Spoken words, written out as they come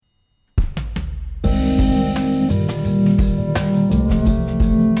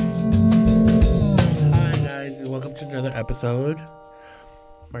episode.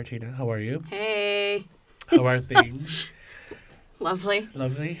 Martina, how are you? Hey. How are things? Lovely.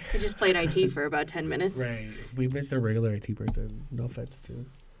 Lovely. We just played IT for about 10 minutes. Right. We missed a regular IT person. No offense to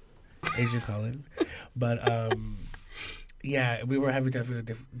Asian Collins. But, yeah, we were having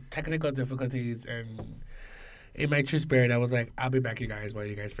technical difficulties, and in my true spirit, I was like, I'll be back, you guys, while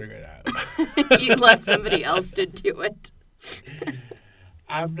you guys figure it out. You left somebody else to do it.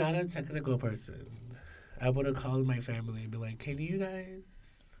 I'm not a technical person. I would have called my family and be like, can you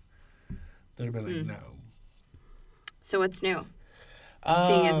guys? They'd have been like, no. So what's new?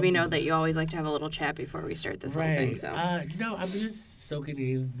 Seeing as we know that you always like to have a little chat before we start this whole thing. So. I'm just soaking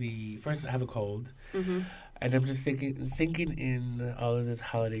in first, I have a cold. Mm-hmm. And I'm just sinking in all of this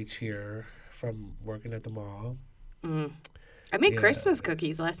holiday cheer from working at the mall. Mm. I made Christmas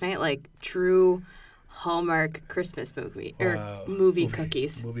cookies last night, like true Hallmark Christmas movie movie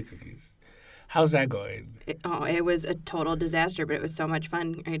cookies. Movie cookies. How's that going? It was a total disaster, but it was so much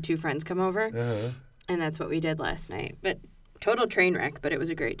fun. I had two friends come over, and that's what we did last night. But total train wreck, but it was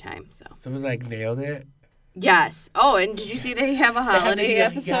a great time. So it was like nailed it. Yes. Oh, and did you see they have a holiday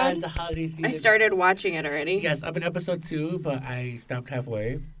episode? Yeah, the holiday season. I started watching it already. Yes, I'm in episode 2, but I stopped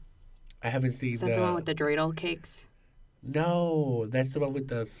halfway. I haven't seen Is that the one with the dreidel cakes? No, that's the one with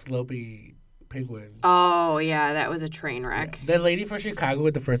the slopey penguins. Oh, yeah, that was a train wreck. Yeah. The lady from Chicago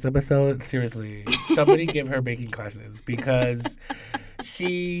with the first episode, seriously, somebody give her baking classes because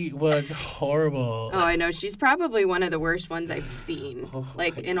she was horrible. Oh, I know. She's probably one of the worst ones I've seen,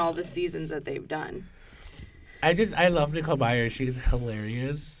 in all the seasons that they've done. I love Nicole Byers. She's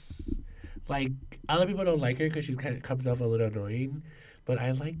hilarious. Like, a lot of people don't like her because she kind of comes off a little annoying, but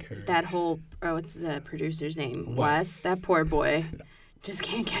I like her. That whole, what's the producer's name? Wes. That poor boy. Just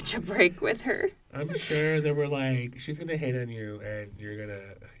can't catch a break with her. I'm sure they were like, she's going to hate on you, and you're going to...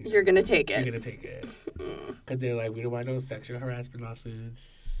 You're going to take it. You're going to take it. Because they're like, we don't want no sexual harassment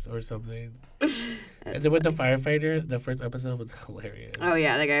lawsuits or something. And then with the firefighter, the first episode was hilarious. Oh,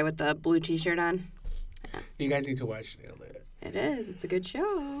 yeah, the guy with the blue T-shirt on. Yeah. You guys need to watch Nailed It. It is. It's a good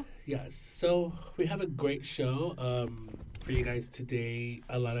show. Yes. So we have a great show for you guys today.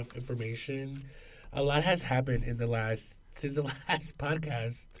 A lot of information. A lot has happened since the last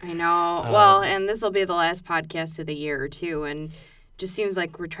podcast. I know. And this will be the last podcast of the year, too. And just seems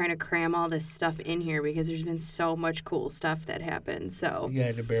like we're trying to cram all this stuff in here because there's been so much cool stuff that happened. So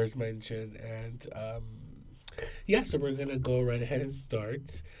yeah, the Bears mentioned. And, so we're going to go right ahead and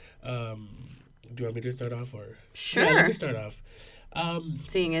start. Do you want me to start off? Or Sure. Yeah, let me start off.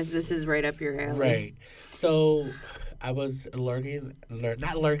 Seeing as this is right up your alley. Right. So I was I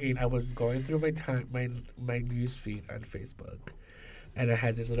was going through my news feed on Facebook, and I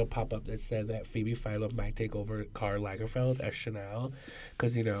had this little pop-up that said that Phoebe Philo might take over Karl Lagerfeld as Chanel,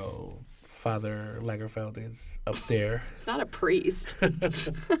 because, Father Lagerfeld is up there. It's not a priest.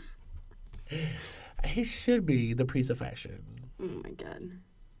 He should be the priest of fashion. Oh, my God.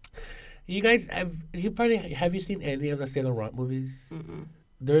 You guys, have you seen any of the Saint Laurent movies? Mm-mm.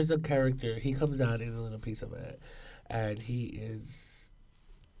 There's a character, he comes out in a little piece of it, and he is,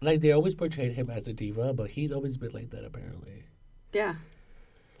 like, they always portrayed him as a diva, but he's always been like that, apparently. Yeah.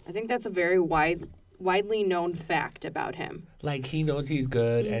 I think that's a very widely known fact about him. Like, he knows he's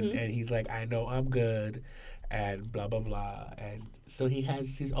good, and he's like, I know I'm good, and blah, blah, blah. And so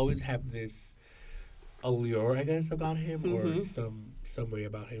he's always have this allure, I guess, about him, or some way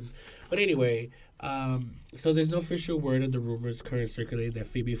about him. But anyway, so there's no official word on the rumors currently circulating that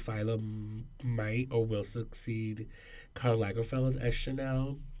Phoebe Philo might or will succeed Karl Lagerfeld as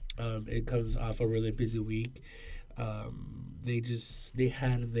Chanel. It comes off a really busy week. They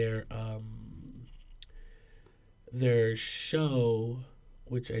had their show,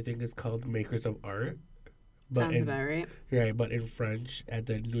 which I think is called Makers of Art. Sounds about right. Right, but in French at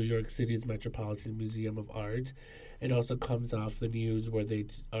the New York City's Metropolitan Museum of Art. It also comes off the news where they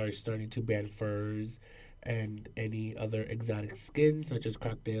are starting to ban furs and any other exotic skins, such as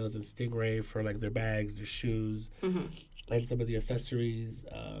crocodiles and stingray, for like their bags, their shoes, and some of the accessories.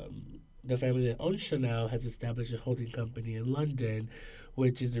 The family that owns Chanel has established a holding company in London,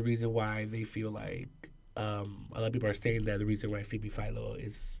 which is the reason why they feel like a lot of people are saying that the reason why Phoebe Philo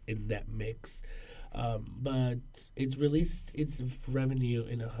is in that mix. But it's released its revenue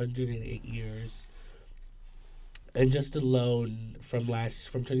in 108 years. And just alone from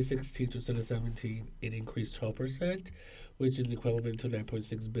 2016 to 2017, it increased 12%, which is equivalent to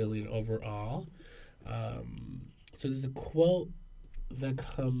 $9.6 billion overall. So there's a quote that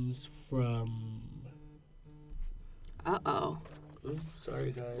comes from... Uh-oh. Oops,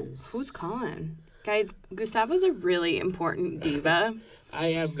 sorry, guys. Who's calling? Guys, Gustavo's a really important diva. I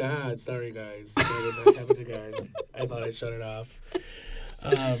am not. Sorry, guys. I did not have it again. I thought I shut it off.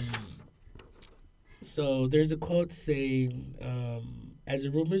 So there's a quote saying, as the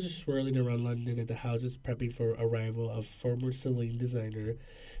rumors are swirling around London that the house is prepping for arrival of former Celine designer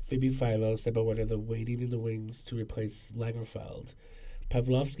Phoebe Philo, said by one of the waiting in the wings to replace Lagerfeld,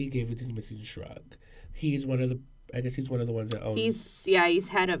 Pavlovsky gave it his missing shrug. He's one of the ones that owns. He's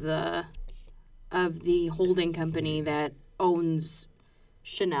head of the holding company that owns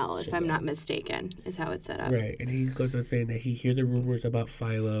Chanel, if I'm not mistaken, is how it's set up. Right, and he goes on saying that he hear the rumors about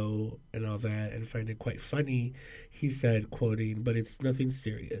Philo and all that and find it quite funny. He said, quoting, "But it's nothing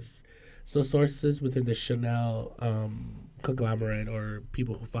serious." So sources within the Chanel conglomerate or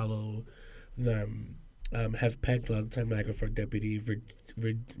people who follow them have pegged longtime Lagerfeld deputy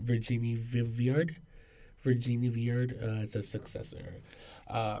Virginie Viard as a successor,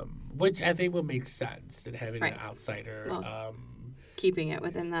 which I think would make sense in having an outsider. Well, keeping it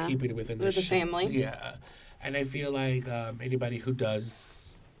within the family. Yeah. And I feel like anybody who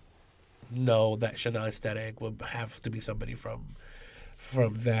does know that Chanel aesthetic would have to be somebody from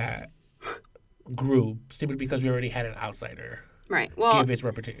that group, simply because we already had an outsider. Right. Well, give its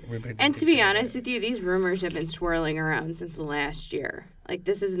representation. And to be honest with you, these rumors have been swirling around since last year. Like,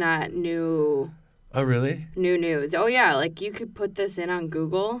 this is not new. Oh, really? New news. Oh, yeah. Like, you could put this in on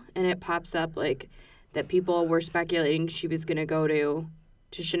Google, and it pops up, like, that people were speculating she was going to go to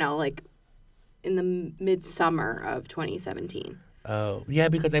Chanel, like, in the midsummer of 2017. Oh, yeah,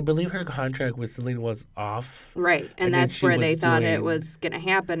 because I believe her contract with Celine was off. Right, and that's where they thought it was going to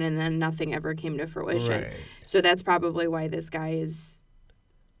happen, and then nothing ever came to fruition. Right. So that's probably why this guy is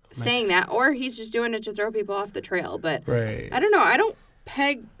saying that, or he's just doing it to throw people off the trail. But right. I don't know. I don't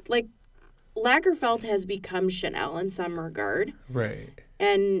peg, like, Lagerfeld has become Chanel in some regard. Right.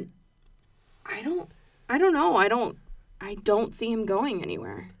 And I don't know. I don't see him going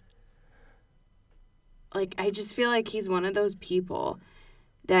anywhere. Like, I just feel like he's one of those people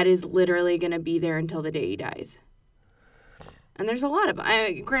that is literally going to be there until the day he dies. And there's a lot of,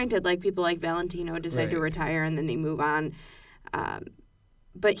 granted, like, people like Valentino decide to retire and then they move on.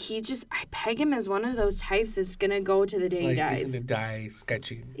 But I peg him as one of those types that's going to go to the day he dies. He's going to die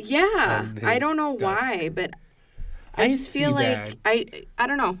sketching. Yeah. I don't know desk. Why, but I just feel like, I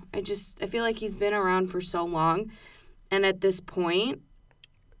don't know. I feel like he's been around for so long. And at this point,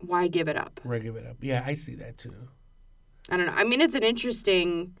 why give it up? Why give it up? Yeah, I see that too. I don't know. I mean, it's an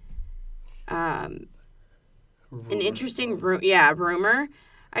interesting, rumor.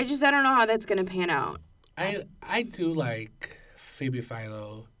 I don't know how that's going to pan out. I do like Phoebe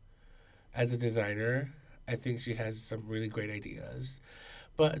Philo as a designer. I think she has some really great ideas.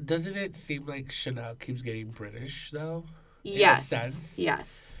 But doesn't it seem like Chanel keeps getting British, though? Yes. In a sense?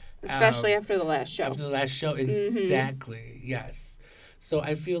 Yes. Especially after the last show. After the last show, exactly. Mm-hmm. Yes. So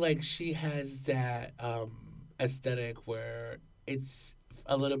I feel like she has that aesthetic where it's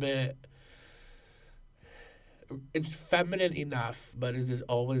a little bit... It's feminine enough, but it is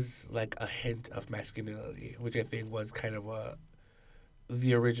always like a hint of masculinity, which I think was kind of what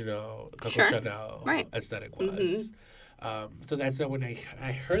the original Coco Chanel aesthetic was. Mm-hmm. So that's why when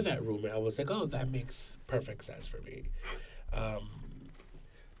I heard that rumor, I was like, oh, that makes perfect sense for me.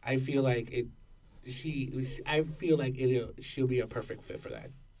 I feel like she'll be a perfect fit for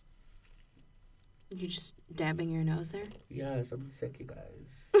that. You just dabbing your nose there? Yes, I'm sick, you guys.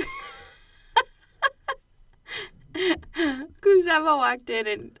 Gustavo walked in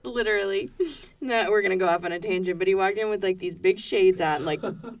and literally, we're going to go off on a tangent, but he walked in with like these big shades on, like,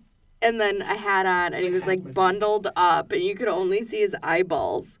 and then a hat on, and he was like bundled up, and you could only see his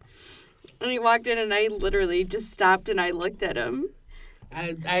eyeballs. And he walked in, and I literally just stopped and I looked at him.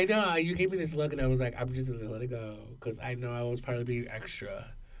 I know. You gave me this look, and I was like, I'm just going to let it go, because I know I was probably being extra.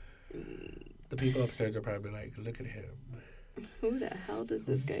 The people upstairs are probably like, look at him. Who the hell does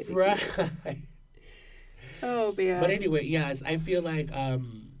this guy think? Right. Oh, man. But anyway, yes, I feel like I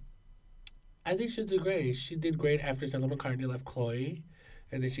think she'll do great. She did great after Stella McCartney left Chloe,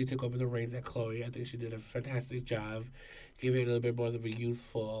 and then she took over the reins at Chloe. I think she did a fantastic job, giving it a little bit more of a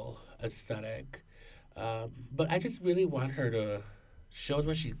youthful aesthetic. But I just really want her to show us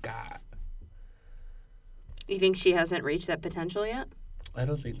what she's got. You think she hasn't reached that potential yet? I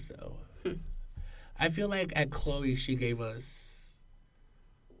don't think so. I feel like at Chloe, she gave us,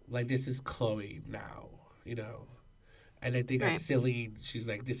 like, this is Chloe now. You know, and I think at Celine, she's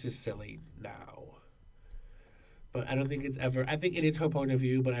like, this is Celine now. But I don't think it's ever, I think it is her point of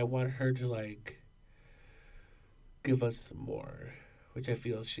view, but I want her to, like, give us more, which I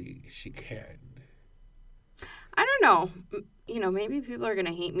feel she can. I don't know. maybe people are going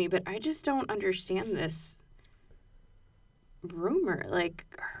to hate me, but I just don't understand this rumor. Like,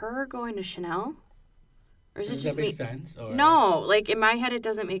 her going to Chanel? Or is it Does just that make me? sense? Or No, like, in my head, it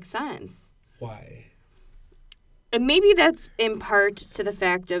doesn't make sense. why? And maybe that's in part to the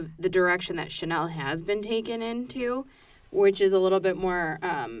fact of the direction that Chanel has been taken into, which is a little bit more,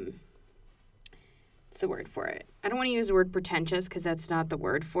 what's the word for it? I don't want to use the word pretentious because that's not the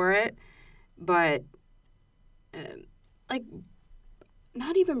word for it, but, like,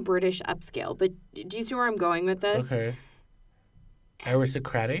 not even British upscale, but do you see where I'm going with this? Okay.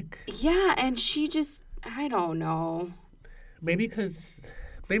 Aristocratic? Yeah, and she just, I don't know. Maybe because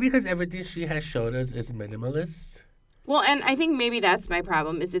everything she has shown us is minimalist. Well, and I think maybe that's my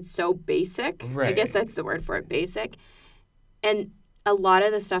problem, is it's so basic. I Right. guess that's the word for it, basic. And a lot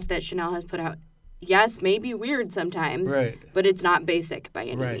of the stuff that Chanel has put out, yes, may be weird sometimes, Right. but it's not basic by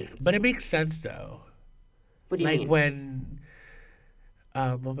any Right. means. But it makes sense though. What do you Like mean? when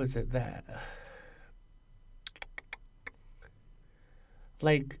what was it that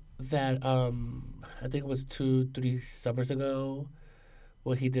like that I think it was 2-3 summers ago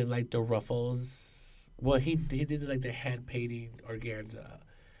where he did like the ruffles. Well, he did like the hand painting organza,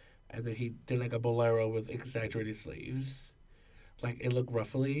 and then he did like a bolero with exaggerated sleeves. Like it looked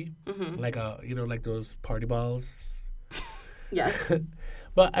ruffly, like like those party balls. Yes.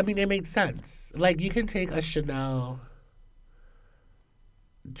 But I mean, it makes sense. Like you can take a Chanel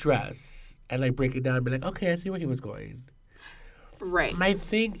dress and like break it down and be like, okay, I see where he was going. Right. My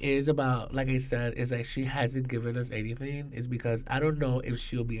thing is about, like I said, is that she hasn't given us anything. Is because I don't know if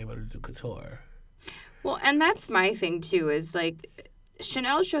she'll be able to do couture. Well, and that's my thing too, is like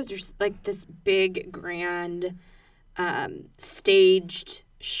Chanel shows are like this big, grand, staged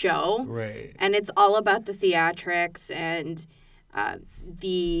show. Right. And it's all about the theatrics and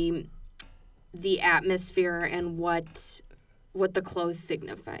the atmosphere and what the clothes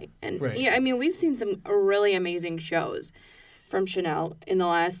signify. And Right. yeah, I mean, we've seen some really amazing shows from Chanel in the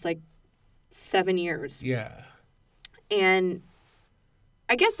last 7 years. Yeah. And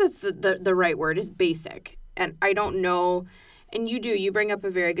I guess that's the right word, is basic. And I don't know, and you bring up a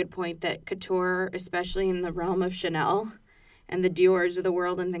very good point that couture, especially in the realm of Chanel and the Dior's of the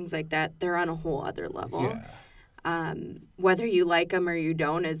world and things like that, they're on a whole other level. Yeah. Whether you like them or you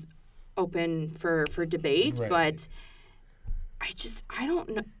don't is open for debate, Right. but I don't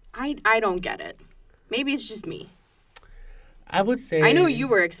know. I don't get it. Maybe it's just me. I would say I know you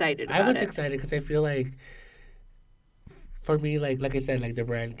were excited about it. I was excited because I feel like, for me, like I said, like the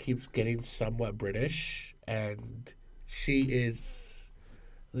brand keeps getting somewhat British, and she is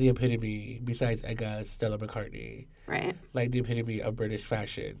the epitome, besides I guess Stella McCartney, Right. like the epitome of British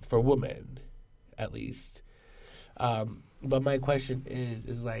fashion for women, at least. But my question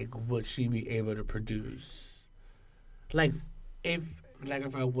is like, would she be able to produce, like, if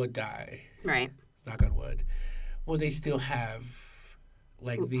Lagerfeld would die, Right. knock on wood, will they still have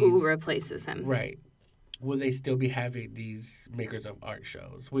like these? Who replaces him? Right. Will they still be having these makers of art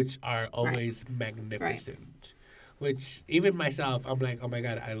shows, which are always magnificent? Which even myself, I'm like, oh my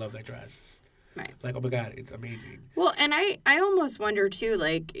God, I love that dress. Right. Like, oh my God, it's amazing. Well, and I almost wonder, too,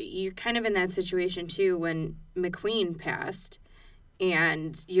 like, you're kind of in that situation, too, when McQueen passed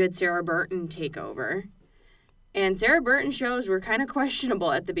and you had Sarah Burton take over. And Sarah Burton shows were kind of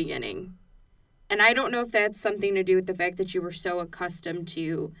questionable at the beginning. And I don't know if that's something to do with the fact that you were so accustomed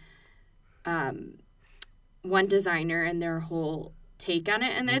to one designer and their whole take on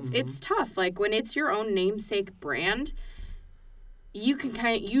it. And it's tough. Like, when it's your own namesake brand, you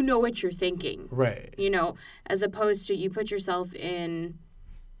can you know what you're thinking. Right. As opposed to you put yourself in,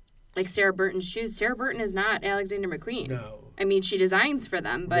 like, Sarah Burton's shoes. Sarah Burton is not Alexander McQueen. No. I mean, she designs for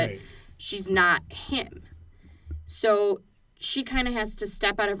them, but Right. she's not him. So she kind of has to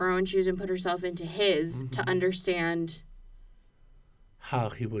step out of her own shoes and put herself into his to understand. How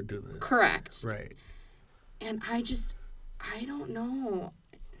he would do this. Correct. Right. And I don't know.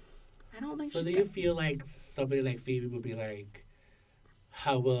 I don't think So she's do you feel like somebody like Phoebe would be like,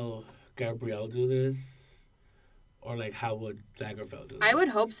 how will Gabrielle do this? Or like, how would Lagerfeld do this? I would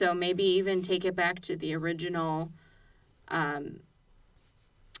hope so. Maybe even take it back to the original,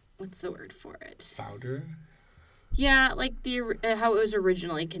 what's the word for it? Founder? Yeah, like how it was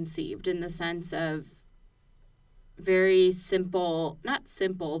originally conceived, in the sense of very simple, not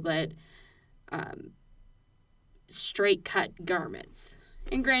simple, but straight cut garments.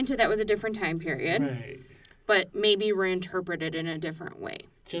 And granted, that was a different time period, Right. but maybe reinterpreted in a different way.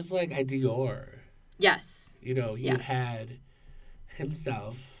 Just like at Dior. Yes. You Yes. had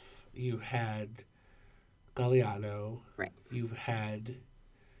himself, you had Galliano, Right. you've had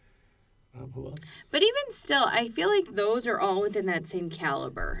Who else? But even still, I feel like those are all within that same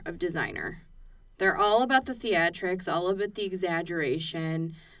caliber of designer. They're all about the theatrics, all about the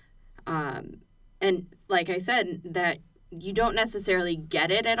exaggeration. And like I said, that you don't necessarily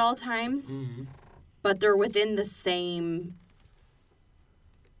get it at all times, but they're within the same...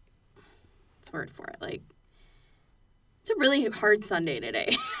 What's the word for it? Like, it's a really hard Sunday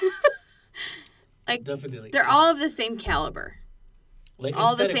today. Like, definitely. They're all of the same caliber. Like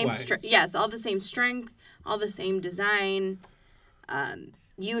all the same strength. all the same strength, all the same design.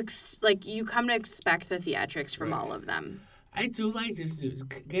 You come to expect the theatrics from all of them. I do like this new.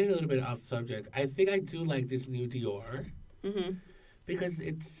 Getting a little bit off subject, I think I do like this new Dior. Because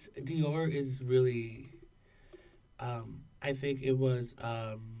Dior is really. I think it was.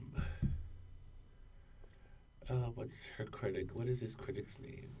 What's her critic? What is this critic's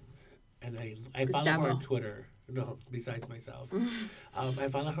name? And I follow her on Twitter. No, besides myself. I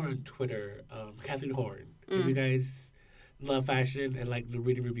follow her on Twitter, Kathleen Horn. If you guys love fashion and like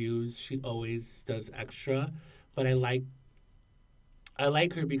reading reviews, she always does extra. But I like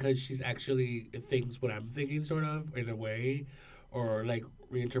her because she's actually thinks what I'm thinking, sort of, in a way, or like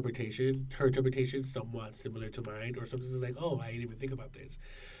reinterpretation. Her interpretation is somewhat similar to mine, or something like, oh, I didn't even think about this.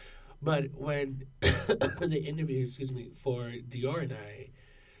 But when the interview, for Dior and I,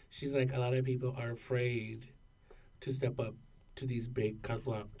 she's like, a lot of people are afraid to step up to these big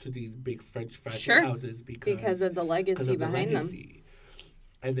French fashion houses because of the legacy behind them.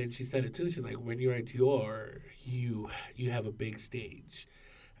 And then she said it too. She's like, when you're at Dior, you have a big stage.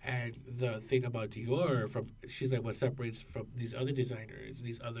 And the thing about Dior, she's like, what separates from these other designers,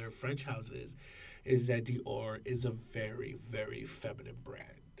 these other French houses, is that Dior is a very, very feminine brand.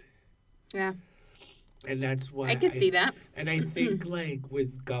 Yeah. And that's why I could see that. And I think like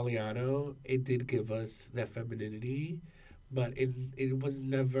with Galliano, it did give us that femininity, but it was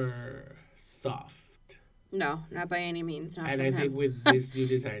never soft. No, not by any means. Not and I think with this new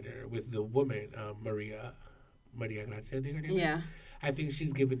designer, with the woman, Maria Grazia, I think her name is. I think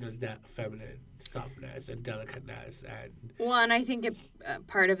she's given us that feminine softness and delicateness. And I think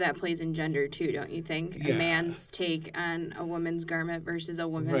part of that plays in gender, too, don't you think? Yeah. A man's take on a woman's garment versus a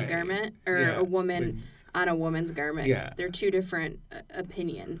woman's garment, or a woman on a woman's garment. Yeah. They're two different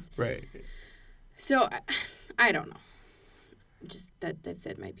opinions. Right. So, I don't know. Just that I've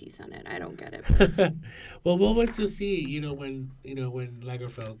said my piece on it. I don't get it. But... Well, we'll wait to see, when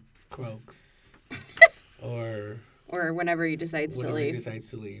Lagerfeld croaks or whenever he decides to leave.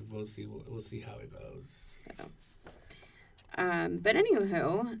 We'll see how it goes. So. But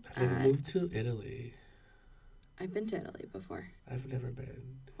anywho, let's move to Italy. I've been to Italy before. I've never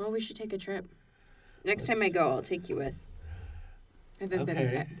been. Well, we should take a trip. Next time I go, I'll take you with. I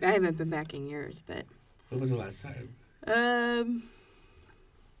haven't been back in years, but. When was the last time?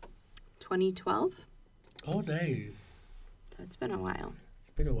 2012. Oh, nice. So it's been a while.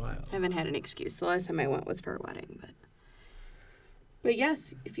 It's been a while. I haven't had an excuse. The last time I went was for a wedding, but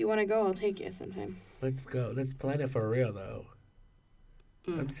yes, if you want to go, I'll take you sometime. Let's go. Let's plan it for real, though.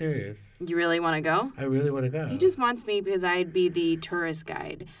 I'm serious. You really want to go? I really want to go. He just wants me because I'd be the tourist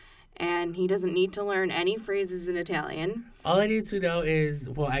guide, and he doesn't need to learn any phrases in Italian. All I need to know is,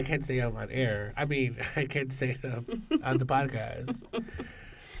 well, I can't say them on air. I mean, I can't say them on the podcast.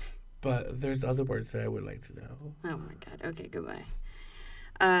 But there's other words that I would like to know. Oh, my God. Okay, goodbye.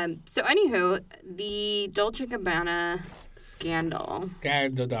 So, anywho, the Dolce & Gabbana scandal.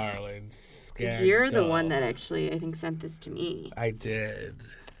 Scandal, darlings. Scandal. You're the one that actually, I think, sent this to me. I did.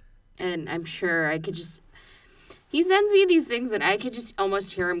 And I'm sure I could just... He sends me these things and I could just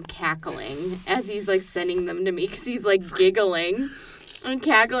almost hear him cackling as he's, like, sending them to me because he's, like, giggling and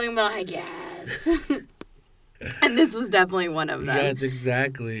cackling, but like, yes. And this was definitely one of them. Yes,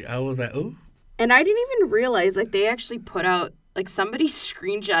 exactly. I was like, ooh. And I didn't even realize, like, they actually put out... Like, somebody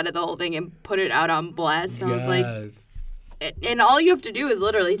screenshotted the whole thing and put it out on blast. And I was like... And all you have to do is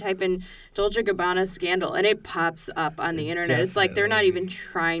literally type in Dolce & Gabbana scandal, and it pops up on the internet. Definitely. It's like they're not even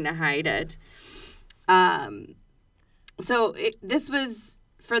trying to hide it. So this was,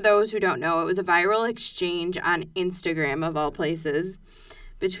 for those who don't know, it was a viral exchange on Instagram, of all places,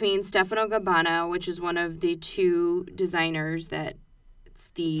 between Stefano Gabbana, which is one of the two designers that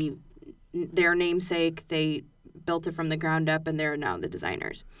it's their namesake. They built it from the ground up, and they're now the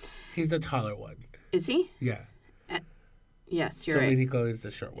designers. He's the taller one. Is he? Yeah. Yes, you're right. Domenico is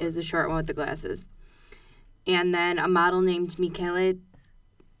the short one. Is the short one with the glasses. And then a model named Michele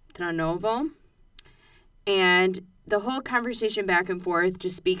Tranovo. And the whole conversation back and forth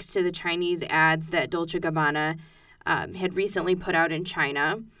just speaks to the Chinese ads that Dolce & Gabbana had recently put out in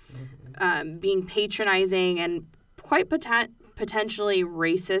China, being patronizing and quite potentially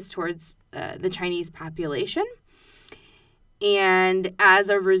racist towards the Chinese population. And as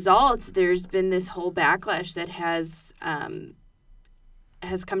a result, there's been this whole backlash that has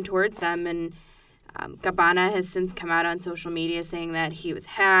come towards them. And Gabbana has since come out on social media saying that he was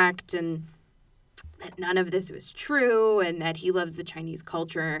hacked and that none of this was true and that he loves the Chinese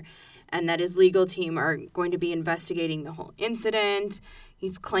culture and that his legal team are going to be investigating the whole incident.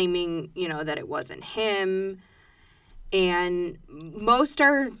 He's claiming, that it wasn't him. And most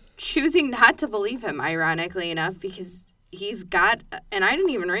are choosing not to believe him, ironically enough, because he's got, and I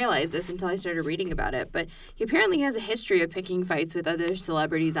didn't even realize this until I started reading about it, but he apparently has a history of picking fights with other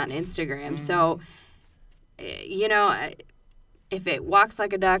celebrities on Instagram. So, if it walks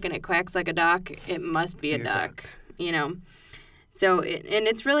like a duck and it quacks like a duck, it must be a duck. So, and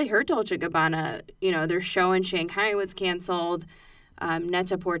it's really hurt Dolce & Gabbana. Their show in Shanghai was canceled.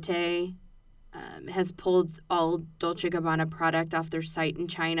 Net-a-Porter has pulled all Dolce & Gabbana product off their site in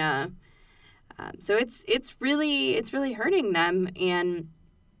China. So it's really hurting them. And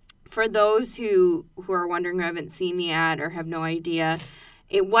for those who are wondering, who haven't seen the ad or have no idea,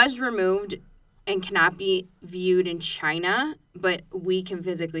 it was removed and cannot be viewed in China, but we can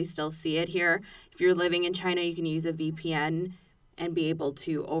physically still see it here. If you're living in China, you can use a VPN and be able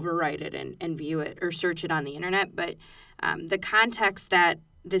to overwrite it and view it or search it on the internet. But the context that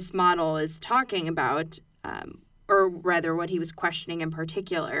this model is talking about, or rather what he was questioning in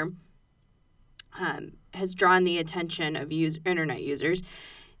particular, has drawn the attention of internet users.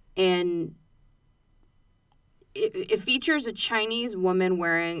 And it features a Chinese woman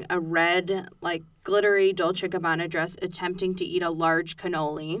wearing a red, glittery Dolce & Gabbana dress attempting to eat a large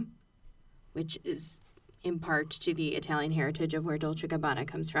cannoli, which is in part to the Italian heritage of where Dolce & Gabbana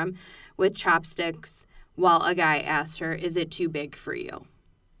comes from, with chopsticks, while a guy asks her, "Is it too big for you?"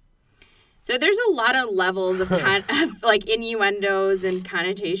 So there's a lot of levels of innuendos and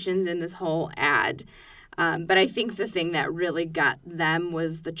connotations in this whole ad. But I think the thing that really got them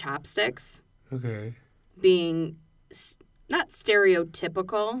was the chopsticks. Okay. Being not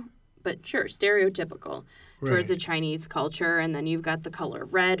stereotypical, but sure, stereotypical towards a Chinese culture. And then you've got the color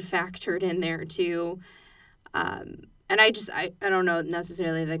red factored in there too. And I don't know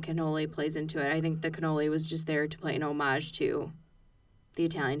necessarily the cannoli plays into it. I think the cannoli was just there to play an homage to the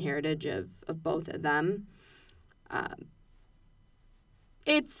Italian heritage of both of them.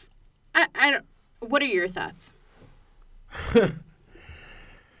 What are your thoughts?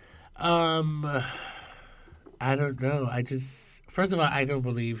 I don't know. First of all, I don't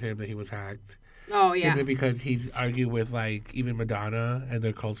believe him that he was hacked. Oh, yeah. Simply because he's argued with, even Madonna and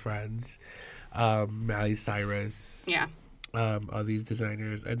their close friends, Miley Cyrus. Yeah. All these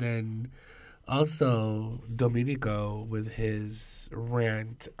designers. And then also Domenico with his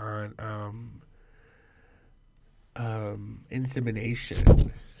rant on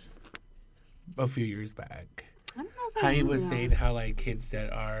insemination a few years back. I don't know if how he was saying how kids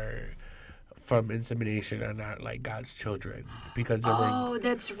that are from insemination are not God's children because they were.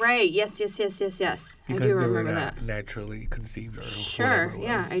 That's right. Yes. Because I do remember that. Naturally conceived or sure.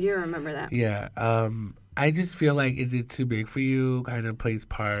 Yeah, I do remember that. Yeah. I just feel "Is it too big for you?" kind of plays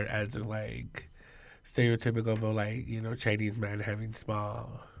part as a stereotypical of Chinese men having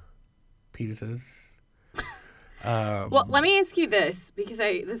small penises. Well, let me ask you this, because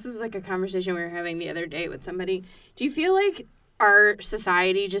this was a conversation we were having the other day with somebody. Do you feel like our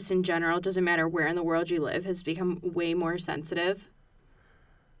society, just in general, doesn't matter where in the world you live, has become way more sensitive?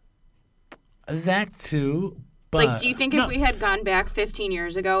 That too, but... do you think if we had gone back 15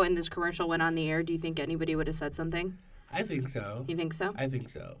 years ago and this commercial went on the air, do you think anybody would have said something? I think so. You think so? I think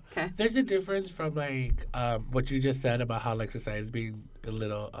so. Okay. There's a difference from what you just said about how society is being a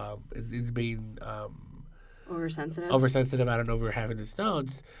little is being oversensitive. I don't know if we're having this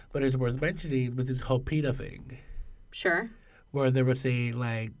notes, but it's worth mentioning with this whole PETA thing. Sure. Where they were saying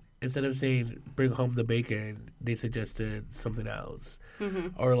instead of saying "bring home the bacon," they suggested something else.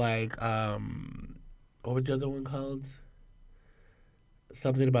 Mm-hmm. Or what was the other one called?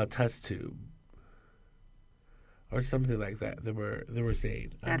 Something about test tube. Or something like that. They were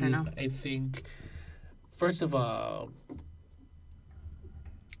saying. I don't know. I think, first of all,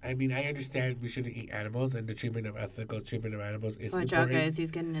 I understand we shouldn't eat animals, and the ethical treatment of animals is important. Watch out, guys.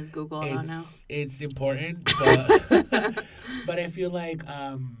 He's getting his Google out now. It's important, but but I feel a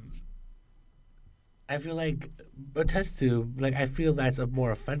test tube, I feel that's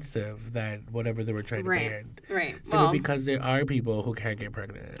more offensive than whatever they were trying to ban. Right. Simply because there are people who can't get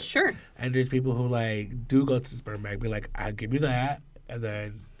pregnant. Sure. And there's people who do go to the sperm bank, be I'll give you that, and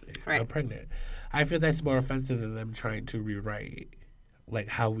then I'm pregnant. I feel that's more offensive than them trying to rewrite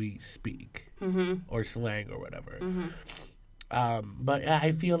how we speak, mm-hmm. or slang or whatever. Mm-hmm. But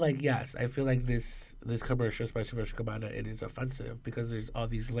I feel like yes, I feel like this commercial, especially for Cabana, it is offensive because there's all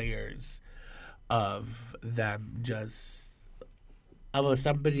these layers of them just of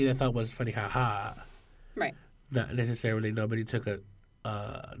somebody that thought was funny, haha. Right. Not necessarily nobody took a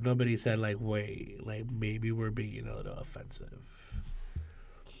nobody said like wait, like maybe we're being a little offensive.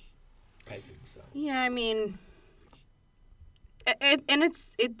 I think so. Yeah, I mean, and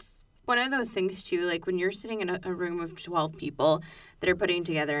it's one of those things too. Like when you're sitting in a room of 12 people that are putting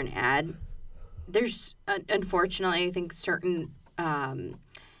together an ad, there's unfortunately I think certain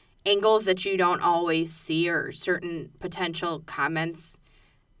angles that you don't always see, or certain potential comments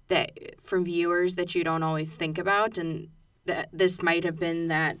that from viewers that you don't always think about, and that this might have been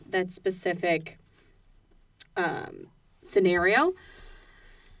that specific scenario.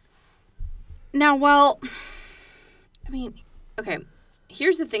 Now, well, I mean, okay,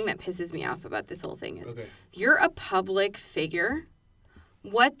 here's the thing that pisses me off about this whole thing is you're a public figure.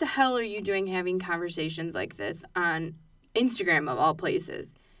 What the hell are you doing having conversations like this on Instagram of all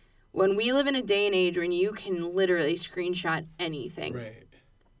places? When we live in a day and age when you can literally screenshot anything. Right.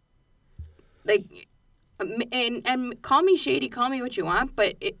 Like, and call me shady, call me what you want,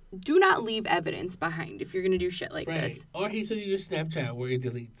 but do not leave evidence behind if you're going to do shit like this. Or he said you use Snapchat where it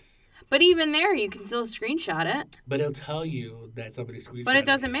deletes. But even there, you can still screenshot it. But it'll tell you that somebody screenshot it. But it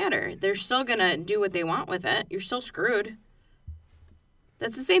doesn't matter. They're still going to do what they want with it. You're still screwed.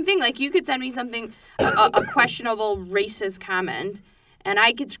 That's the same thing. Like, you could send me something, a questionable racist comment, and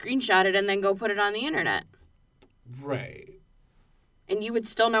I could screenshot it and then go put it on the internet. Right. And you would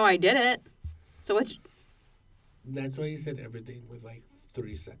still know I did it. So it's... That's why you said everything with,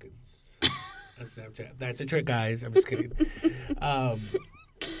 3 seconds on Snapchat. That's a trick, guys. I'm just kidding.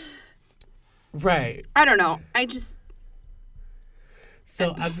 Right. I don't know. I just...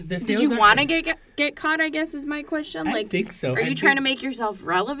 So did you want to get caught, I guess, is my question? I think so. Are you trying to make yourself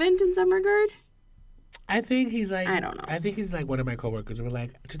relevant in some regard? I think he's like... I don't know. I think he's like one of my coworkers. We're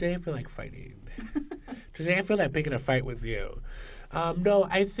like, today I feel like fighting. Today I feel like picking a fight with you. No,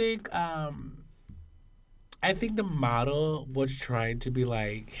 I think the model was trying to be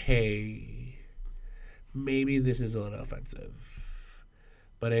like, hey, maybe this is a little offensive.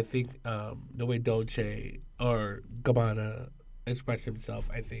 But I think the way Dolce or Gabbana expressed himself,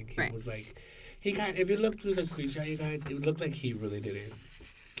 I think he was like, if you look through the screenshot, you guys, it looked like he really didn't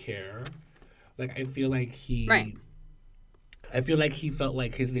care. Like, I feel like he felt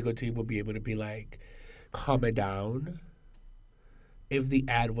like his legal team would be able to be like, calm it down if the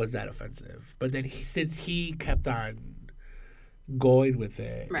ad was that offensive. But then since he kept on going with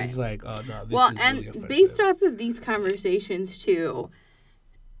it, he's like, oh no, this is really offensive. Based off of these conversations too,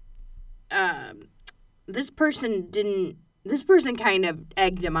 this person kind of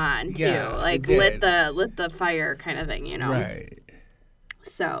egged him on too, lit the fire kind of thing, Right.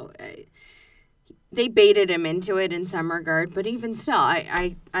 So they baited him into it in some regard, but even still,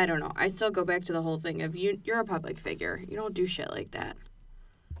 I don't know. I still go back to the whole thing of you're a public figure. You don't do shit like that.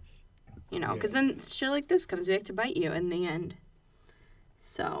 Because then shit like this comes back to bite you in the end.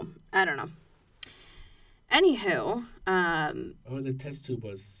 So, I don't know. Anywho. The test tube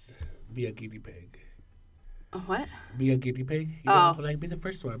was be a guinea pig. A what? Be a guinea pig. Be the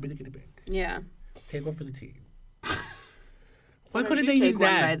first one. Be the guinea pig. Yeah. Take one for the team. Why couldn't they use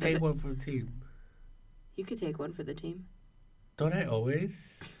that? Take one for the team. You could take one for the team. Don't I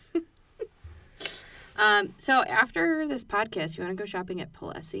always? So after this podcast, you want to go shopping at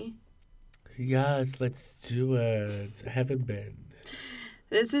Palessi? Yes, let's do it. I haven't been.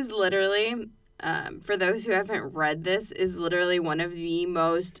 This is literally, for those who haven't read this, is literally one of the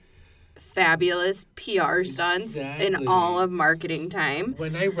most fabulous PR stunts in all of marketing time.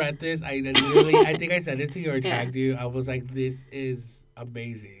 When I read this, I think I sent it to you or tagged you. I was like, this is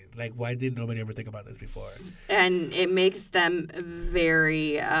amazing. Like, why did nobody ever think about this before? And it makes them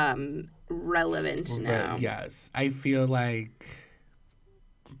very relevant now. Yes. I feel like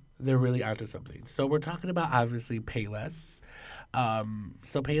they're really onto something. So we're talking about, obviously, Payless.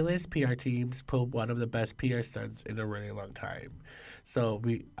 So Payless PR teams pulled one of the best PR stunts in a really long time. So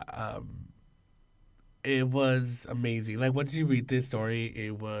it was amazing. Like, once you read this story,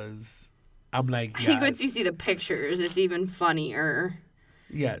 I'm like, yes. I think once you see the pictures, it's even funnier.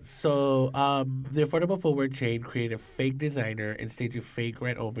 Yeah, so the affordable footwear chain created a fake designer and staged a fake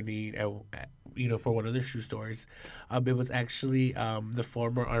grand opening for one of their shoe stores. It was actually the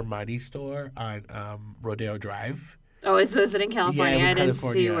former Armani store on Rodeo Drive. Oh, was it in California? Yeah, it was I didn't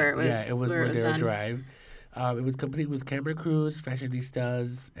California. see where it was. Yeah, it was Rodeo done. Drive. It was complete with camera crews,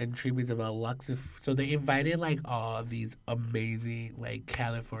 fashionistas, and treatments of a luxe. So they invited all these amazing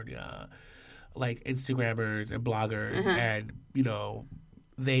California like Instagrammers and bloggers, and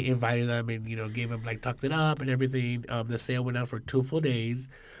they invited them and gave them like tucked it up and everything. The sale went out for 2 full days.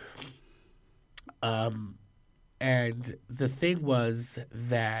 And the thing was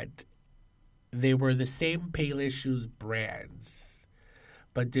that they were the same Payless shoes brands,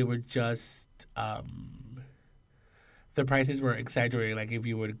 but they were just the prices were exaggerated. Like if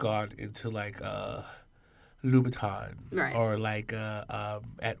you would have gone into like a Louboutin, right, or like a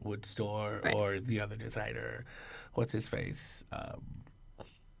Atwood store, right, or the other designer, what's his face?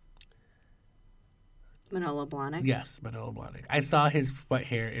 Manolo Blahnik? Yes, Manolo Blahnik. I saw his white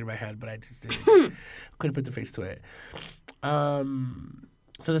hair in my head, but I just couldn't put the face to it.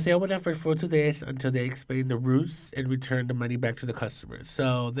 So the sale went on for 2 days until they explained the ruse and returned the money back to the customers.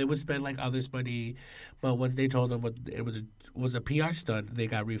 So they would spend like others' money, but once they told them it was a PR stunt, they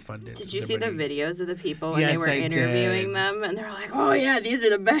got refunded. Did you see the videos of the people when Yes, they were I interviewing did. them? And they're like, oh, yeah, these are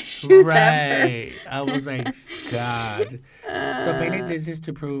the best shoes ever. Right. I was like, God. So Payless did this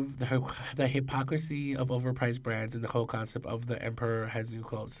to prove the hypocrisy of overpriced brands and the whole concept of the emperor has new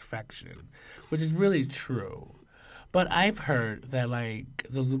clothes faction, which is really true. But I've heard that, like,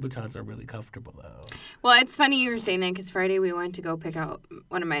 the Louboutins are really comfortable, though. Well, it's funny you were saying that because Friday we went to go pick out,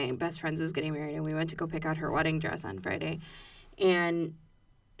 one of my best friends is getting married, and we went to go pick out her wedding dress on Friday. And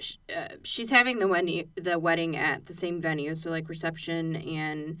she's having the wedding at the same venue, so, like, reception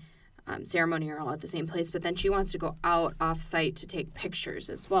and ceremony are all at the same place. But then she wants to go out off-site to take pictures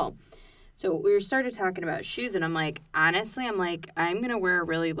as well. So we started talking about shoes, and I'm like, honestly, I'm going to wear a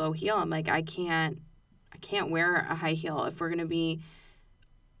really low heel. I'm like, I can't wear a high heel if we're going to be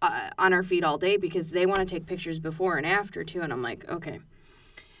on our feet all day because they want to take pictures before and after, too. And I'm like, okay.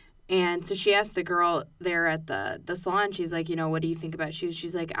 And so she asked the girl there at the salon, she's like, what do you think about shoes?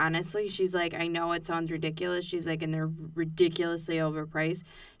 She's like, honestly, she's like, I know it sounds ridiculous. She's like, and they're ridiculously overpriced.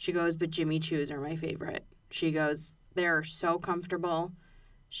 She goes, but Jimmy Choos are my favorite. She goes, they're so comfortable.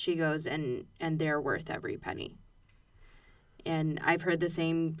 She goes, and they're worth every penny. And I've heard the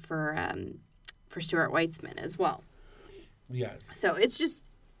same for Stuart Weitzman as well. Yes. So it's just,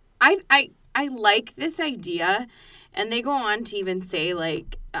 I like this idea, and they go on to even say,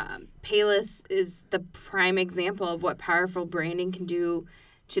 like, Payless is the prime example of what powerful branding can do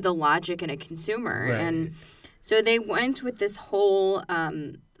to the logic in a consumer. Right. And so they went with this whole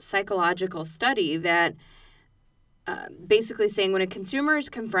psychological study that basically saying when a consumer is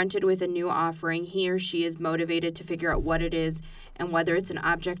confronted with a new offering, he or she is motivated to figure out what it is and whether it's an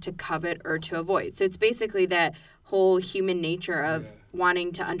object to covet or to avoid. So it's basically that whole human nature of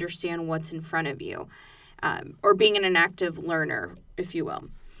wanting to understand what's in front of you, or being an active learner, if you will.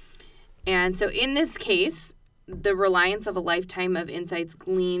 And so in this case, the reliance of a lifetime of insights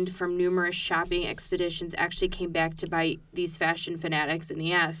gleaned from numerous shopping expeditions actually came back to bite these fashion fanatics in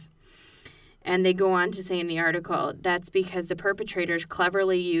the ass. And they go on to say in the article, that's because the perpetrators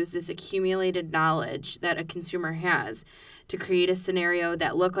cleverly use this accumulated knowledge that a consumer has to create a scenario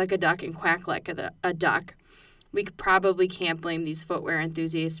that looked like a duck and quacked like a duck. We probably can't blame these footwear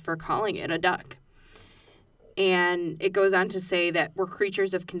enthusiasts for calling it a duck. And it goes on to say that we're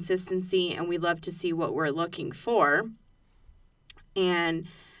creatures of consistency and we love to see what we're looking for. And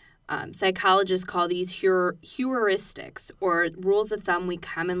psychologists call these heuristics, or rules of thumb we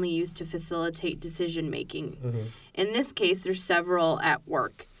commonly use to facilitate decision-making. Mm-hmm. In this case, there's several at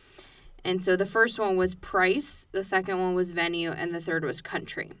work. And so the first one was price, the second one was venue, and the third was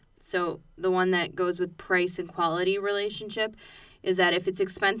country. So the one that goes with price and quality relationship is that if it's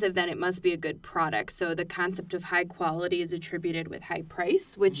expensive, then it must be a good product. So the concept of high quality is attributed with high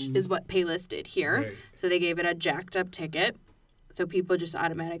price, which is what Payless did here. Right. So they gave it a jacked-up ticket. So people just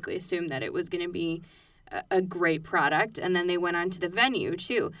automatically assumed that it was going to be a great product. And then they went on to the venue,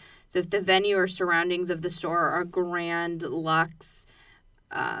 too. So if the venue or surroundings of the store are grand, luxe,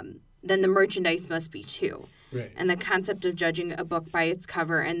 then the merchandise must be, too. Right. And the concept of judging a book by its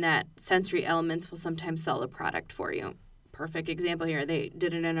cover and that sensory elements will sometimes sell the product for you. Perfect example here. They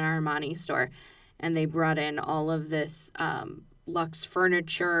did it in an Armani store, and they brought in all of this luxe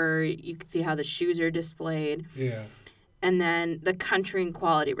furniture. You can see how the shoes are displayed. Yeah. And then the country and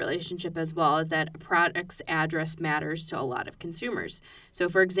quality relationship as well, is that a product's address matters to a lot of consumers. So,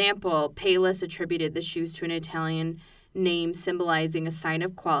 for example, Payless attributed the shoes to an Italian name symbolizing a sign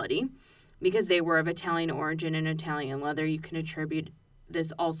of quality because they were of Italian origin and Italian leather. You can attribute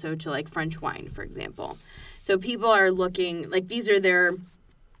this also to, like, French wine, for example. So people are looking, like, these are their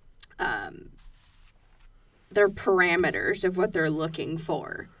parameters of what they're looking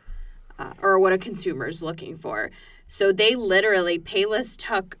for, or what a consumer is looking for. So they literally, Payless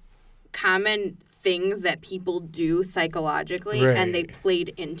took common things that people do psychologically, right, and they played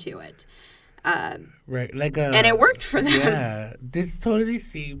into it. Right. Like and it worked for them. Yeah. This totally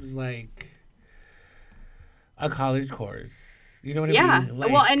seems like a college course. You know what I mean?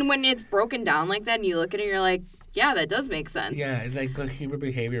 Well, and when it's broken down like that and you look at it, you're like, yeah, that does make sense. Yeah, it's like a human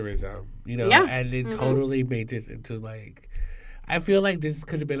behaviorism, you know? Yeah. And it totally made this into like, I feel like this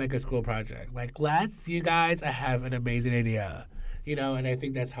could have been like a school project. Like, lads, you guys, I have an amazing idea. You know, and I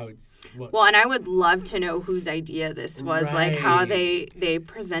think that's how it's. Well, and I would love to know whose idea this was, like how Right. they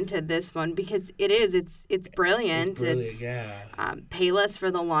presented this one, because it's brilliant. It's brilliant, yeah. Payless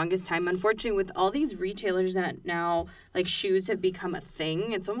for the longest time. Unfortunately, with all these retailers that now, like, shoes have become a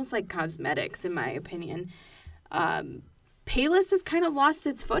thing, it's almost like cosmetics, in my opinion. Payless has kind of lost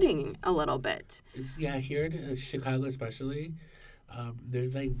its footing a little bit. Yeah, here in Chicago especially,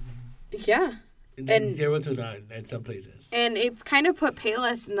 there's like Yeah. And 0 to none in some places. And it's kind of put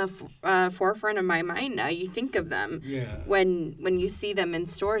Payless in the forefront of my mind now. You think of them when you see them in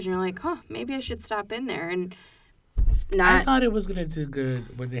stores, and you're like, oh, maybe I should stop in there. And it's not. I thought it was going to do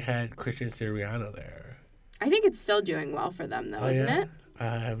good when they had Christian Siriano there. I think it's still doing well for them, though, isn't it?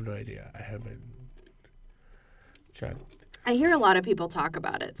 I have no idea. I haven't checked. I hear a lot of people talk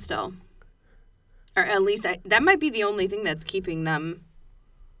about it still. Or at least that might be the only thing that's keeping them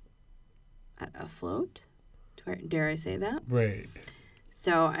afloat. Dare I say that? Right.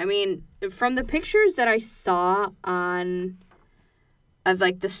 So, I mean, from the pictures that I saw of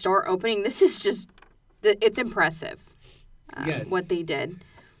like the store opening, this is just, it's impressive what they did.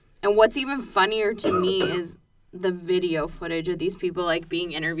 And what's even funnier to me is the video footage of these people like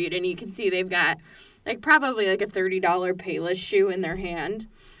being interviewed, and you can see they've got like probably like a $30 Payless shoe in their hand,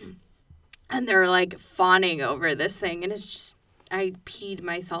 and they're like fawning over this thing, and it's just, I peed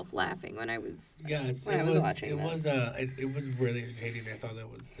myself laughing when I was watching this. It was really entertaining. I thought that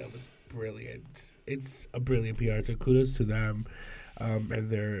was brilliant. It's a brilliant PR. So kudos to them, and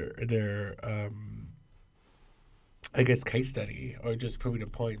their I guess case study, or just proving a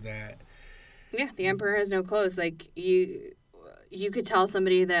point that the emperor has no clothes. Like you could tell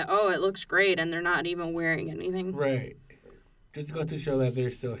somebody that, oh, it looks great, and they're not even wearing anything. Right. Just go to show that they're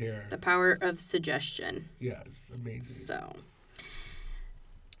still here. The power of suggestion. Yes, amazing. So.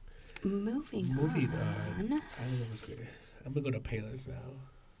 Moving on. I don't know what's good. I'm going to go to Payless now.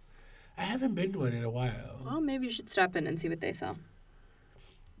 I haven't been to one in a while. Well, maybe you should stop in and see what they sell.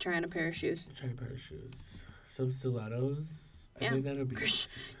 Try on a pair of shoes. Try a pair of shoes. Some stilettos. Yeah. I think that'll be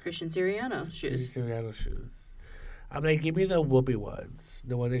Christian Siriano shoes. Christian Siriano shoes. I'm like, give me the Whoopi ones.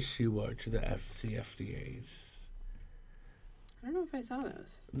 The one that she wore to the FCFDAs. I don't know if I saw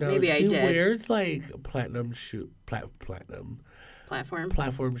those. No, maybe I did. She wears like platinum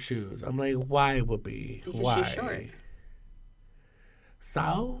platform shoes. I'm like, why, Whoopi? Because why? she's short.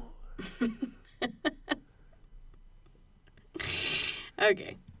 So?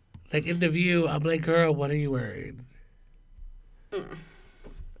 Okay. Like in the View, I'm like, girl, what are you wearing?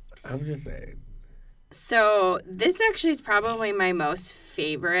 I'm just saying. So this actually is probably my most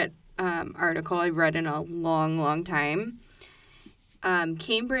favorite article I've read in a long, long time.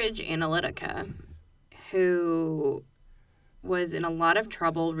 Cambridge Analytica, who was in a lot of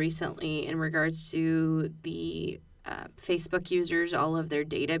trouble recently in regards to the Facebook users, all of their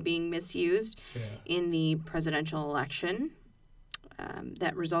data being misused in the presidential election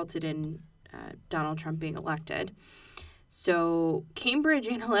that resulted in Donald Trump being elected. So Cambridge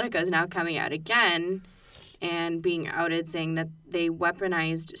Analytica is now coming out again and being outed, saying that they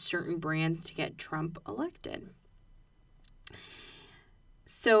weaponized certain brands to get Trump elected.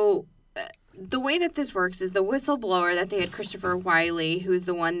 So the way that this works is the whistleblower that they had, Christopher Wiley, who's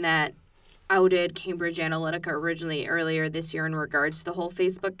the one that outed Cambridge Analytica originally earlier this year in regards to the whole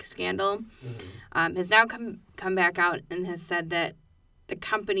Facebook scandal, has now come back out and has said that the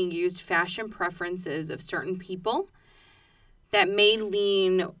company used fashion preferences of certain people that may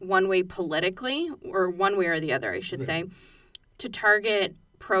lean one way politically, or one way or the other, I should say, to target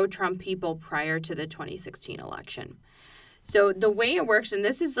pro-Trump people prior to the 2016 election. So the way it works, and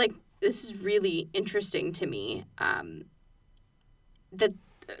this is really interesting to me,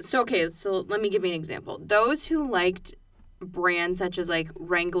 so let me give you an example. Those who liked brands such as like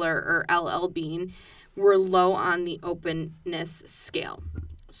Wrangler or LL Bean were low on the openness scale.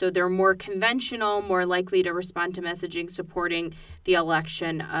 So they're more conventional, more likely to respond to messaging supporting the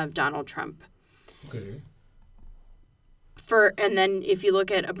election of Donald Trump. Okay. And then if you look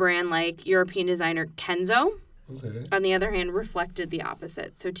at a brand like European designer Kenzo, on the other hand, reflected the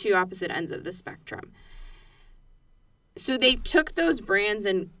opposite. So two opposite ends of the spectrum. So they took those brands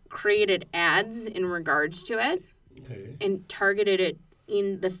and created ads in regards to it and targeted it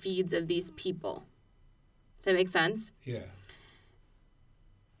in the feeds of these people. Does that make sense? Yeah.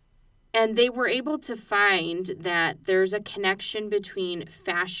 And they were able to find that there's a connection between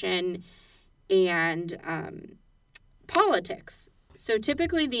fashion and politics. So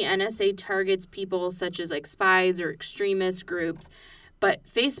typically the NSA targets people such as like spies or extremist groups, but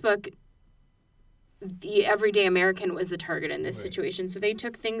Facebook, the everyday American, was the target in this situation. So they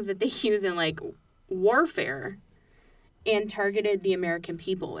took things that they use in like warfare and targeted the American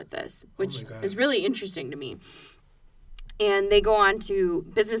people with this, which is really interesting to me. And they go on to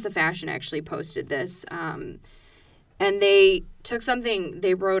Business of Fashion actually posted this. And they took something,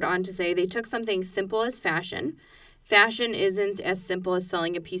 they wrote on to say, they took something simple as fashion. Fashion isn't as simple as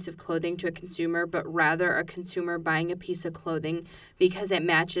selling a piece of clothing to a consumer, but rather a consumer buying a piece of clothing because it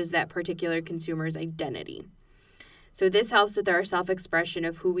matches that particular consumer's identity. So this helps with our self-expression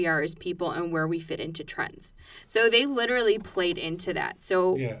of who we are as people and where we fit into trends. So they literally played into that.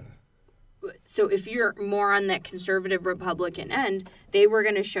 So if you're more on that conservative Republican end, they were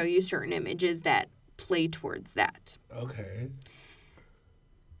going to show you certain images that play towards that. Okay.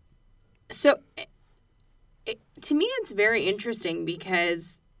 So to me, it's very interesting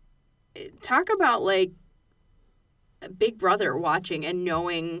because talk about like Big Brother watching and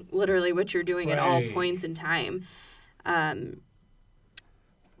knowing literally what you're doing at all points in time. I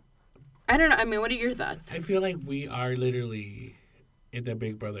don't know. I mean, what are your thoughts? I feel like we are literally in the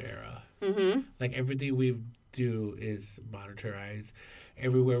Big Brother era. Mm-hmm. Like everything we do is monitorized.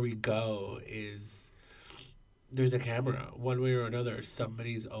 Everywhere we go there's a camera. One way or another,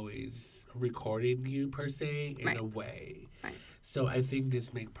 somebody's always recording you per se in a way. Right. So I think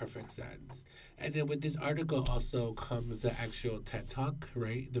this makes perfect sense. And then with this article also comes the actual TED Talk,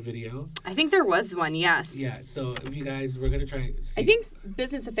 right? The video. I think there was one, yes. Yeah, so if you guys, we're going to try... I think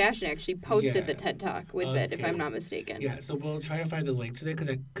Business of Fashion actually posted the TED Talk with it, if I'm not mistaken. Yeah, so we'll try to find the link to that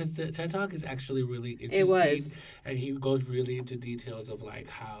because the TED Talk is actually really interesting. It was. And he goes really into details of like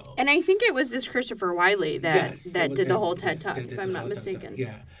how... And I think it was this Christopher Wiley that did the whole TED Talk, if I'm not mistaken.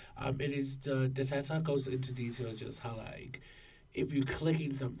 Yeah. It is the TED Talk goes into detail just how like... If you're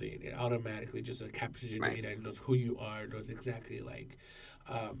clicking something, it automatically just captures your data and knows who you are, knows exactly like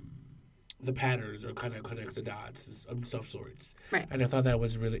the patterns or kind of connects the dots of some sorts. Right. And I thought that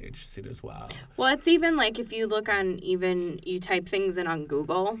was really interesting as well. Well, it's even like if you look on you type things in on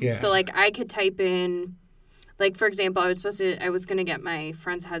Google. Yeah. So like I could type in, like for example, I was going to get my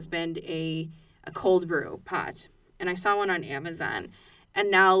friend's husband a cold brew pot, and I saw one on Amazon. And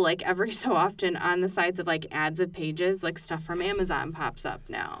now, like, every so often on the sides of, like, ads of pages, like, stuff from Amazon pops up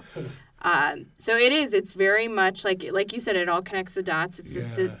now. So it's very much, like you said, it all connects the dots. It's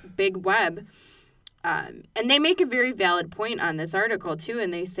just this big web. And they make a very valid point on this article, too,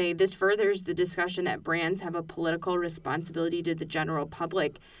 and they say this furthers the discussion that brands have a political responsibility to the general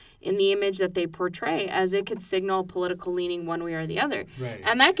public in the image that they portray, as it could signal political leaning one way or the other. Right.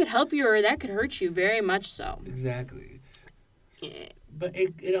 And that could help you or that could hurt you very much so. Exactly. But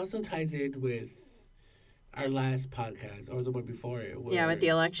it also ties in with our last podcast, or the one before it. With the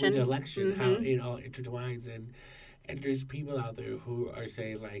election. How it all intertwines. And there's people out there who are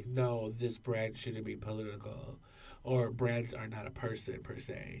saying, like, no, this brand shouldn't be political. Or brands are not a person, per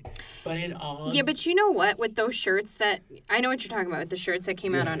se. But it all... Yeah, but you know what? With those shirts that... I know what you're talking about, with the shirts that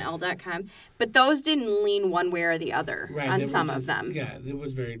came out on Elle.com. But those didn't lean one way or the other on some of them. Yeah, it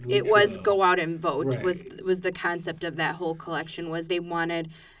was very neutral. It was go out and vote, right. was the concept of that whole collection, was they wanted...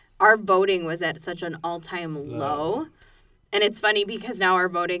 Our voting was at such an all-time low. And it's funny because now our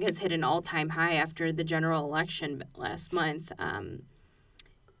voting has hit an all-time high after the general election last month.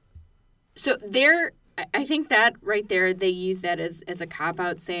 So I think that right there, they use that as a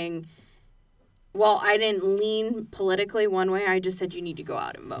cop-out saying, well, I didn't lean politically one way. I just said you need to go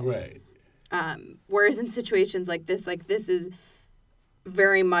out and vote. Right. Whereas in situations like this is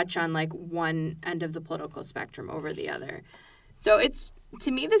very much on like one end of the political spectrum over the other. So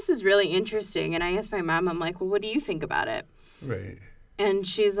to me, this is really interesting. And I asked my mom, I'm like, well, what do you think about it? Right. And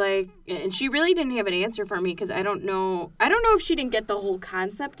she's like, and she really didn't have an answer for me because I don't know if she didn't get the whole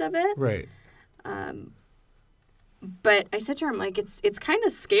concept of it. Right. But I said to her, I'm like, it's kind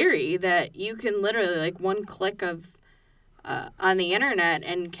of scary that you can literally, like, one click of on the internet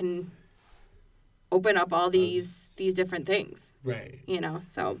and can open up all these different things. Right. You know,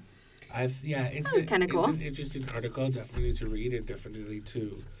 so. It's kind of cool. It's an interesting article, definitely to read and definitely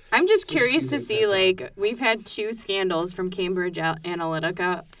to. I'm just curious to see, like, we've had 2 scandals from Cambridge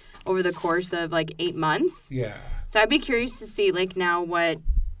Analytica over the course of, like, 8 months. Yeah. So I'd be curious to see, like, now what.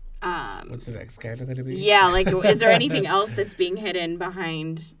 What's the next scandal going to be? Yeah, like, is there anything else that's being hidden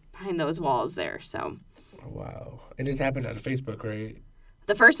behind those walls there? So. Oh, wow. And this happened on Facebook, right?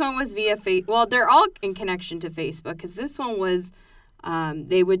 The first one was via well, they're all in connection to Facebook because this one was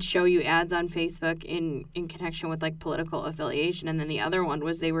They would show you ads on Facebook in connection with like political affiliation, and then the other one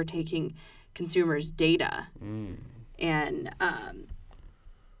was they were taking consumers' data, and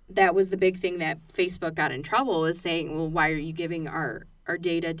that was the big thing that Facebook got in trouble, was saying, well, why are you giving our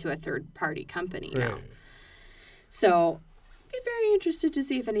data to a third-party company now? So I'd be very interested to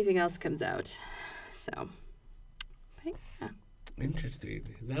see if anything else comes out. So, but, yeah.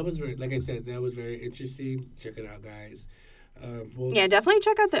 Interesting. That was very, like I said, that was very interesting. Check it out, guys. Definitely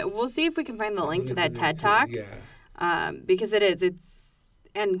check out that. We'll see if we can find the link to that TED Talk. Yeah. Because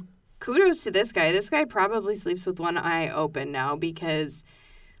and kudos to this guy. This guy probably sleeps with one eye open now, because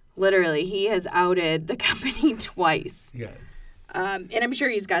literally he has outed the company twice. Yes. And I'm sure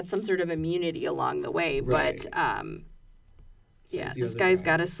he's got some sort of immunity along the way, right. But this guy's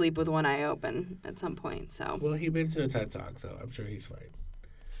got to sleep with one eye open at some point. So. Well, he been to a TED Talk, so I'm sure he's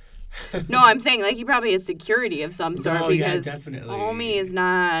fine. No, I'm saying like he probably has security of some sort, because definitely. homie is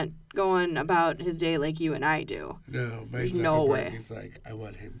not going about his day like you and I do. No, there's no way. He's like, I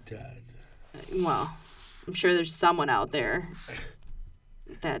want him dead. Well, I'm sure there's someone out there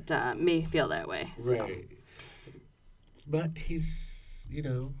that may feel that way. So. Right. But he's,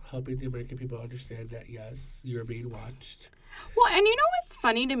 helping the American people understand that, yes, you're being watched. Well, and you know what's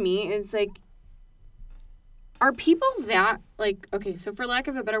funny to me is, like, are people that, like, okay, so for lack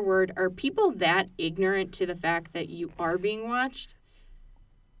of a better word, are people that ignorant to the fact that you are being watched?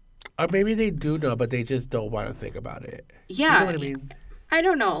 Or maybe they do know, but they just don't want to think about it. Yeah. You know what I mean? I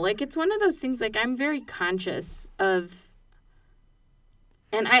don't know. Like, it's one of those things, like, I'm very conscious of,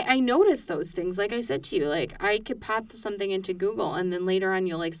 and I notice those things. Like I said to you, like, I could pop something into Google, and then later on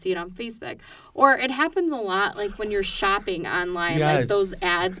you'll, like, see it on Facebook. Or it happens a lot, like, when you're shopping online, like, those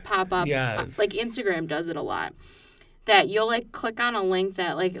ads pop up. Yes. Like, Instagram does it a lot. That you'll, like, click on a link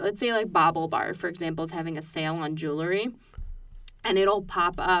that, like, let's say, like, Bobble Bar, for example, is having a sale on jewelry. And it'll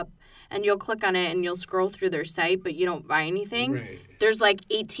pop up, and you'll click on it, and you'll scroll through their site, but you don't buy anything. Right. There's, like,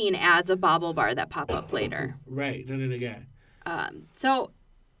 18 ads of Bobble Bar that pop up later. Right. No. So,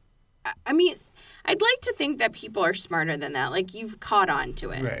 I mean, I'd like to think that people are smarter than that. Like, you've caught on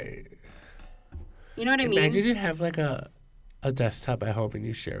to it. Right. You know what I mean? Imagine you have, like, a desktop at home and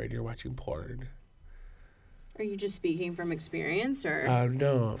you share it and you're watching porn. Are you just speaking from experience, or?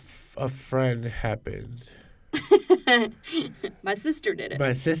 No, a friend happened. My sister did it.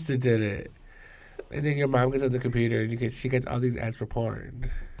 My sister did it. And then your mom gets on the computer and she gets all these ads for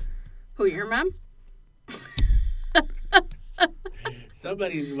porn. Who, your mom?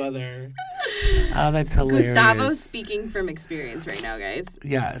 Somebody's mother. Oh, that's hilarious. Gustavo's speaking from experience right now, guys.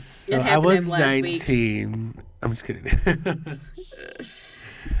 Yes. So I was 19. I'm just kidding.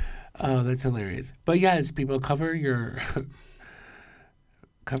 Oh, that's hilarious. But yes, people, cover your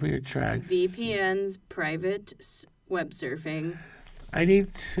tracks. VPNs, private web surfing. I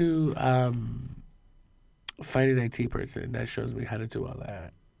need to find an IT person that shows me how to do all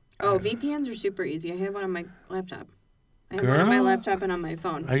that. Oh, VPNs are super easy. I have one on my laptop. I have one on my laptop and on my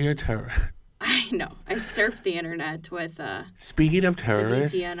phone. Are you a terrorist? I know. I surf the internet with Speaking of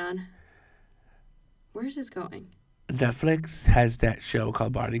terrorists, the VPN on. Where's this going? Netflix has that show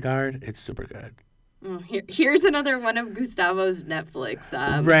called Bodyguard. It's super good. Oh, here's another one of Gustavo's Netflix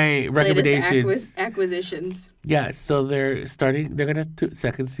recommendations. Acquisitions. Yeah, so they're gonna do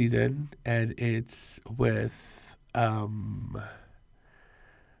second season, and it's with oh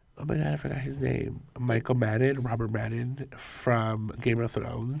my God, I forgot his name. Robert Madden from Game of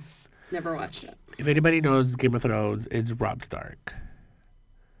Thrones. Never watched it. If anybody knows Game of Thrones, it's Robb Stark.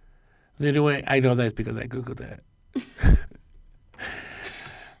 Anyway, I know that because I Googled it.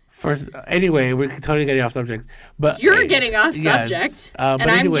 Anyway, we're totally getting off subject. But you're getting off subject, and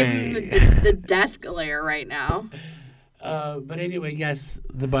I'm giving the death glare right now. But anyway, yes,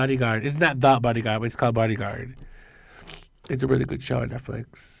 The Bodyguard. It's not The Bodyguard, but it's called Bodyguard. It's a really good show on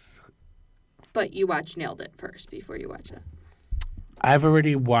Netflix. But you watched Nailed It first before you watched it. I've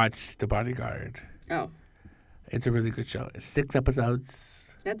already watched The Bodyguard. Oh. It's a really good show. It's 6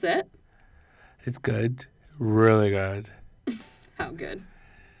 episodes. That's it? It's good. Really good. How good?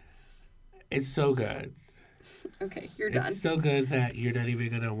 It's so good. Okay, you're done. It's so good that you're not even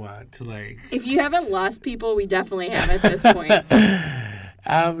going to want to, like... If you haven't lost people, we definitely have at this point.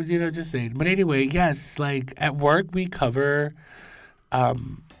 Just saying. But anyway, yes, like, at work, we cover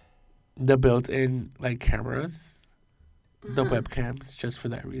the built-in, like, cameras, the webcams, just for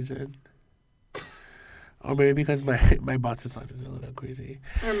that reason. Or maybe because my boss's son is a little crazy.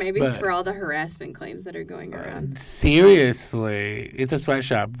 Or maybe it's for all the harassment claims that are going around. Seriously. It's a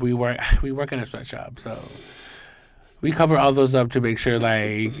sweatshop. We work in a sweatshop, so we cover all those up to make sure,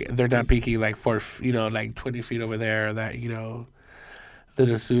 like, they're not peeking, like, 20 feet over there, that,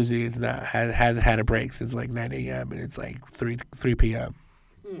 Little Susie is not hasn't had a break since like 9 a.m. and it's like 3 p.m.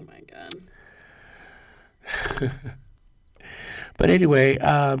 Oh my god. But anyway,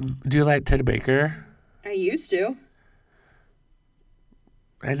 do you like Ted Baker? I used to.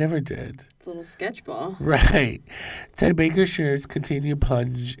 I never did. Little sketchball. Right. Ted Baker shares continue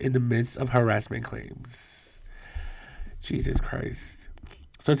plunge in the midst of harassment claims. Jesus Christ.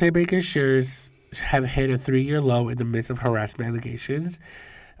 So Ted Baker shares have hit a 3-year low in the midst of harassment allegations.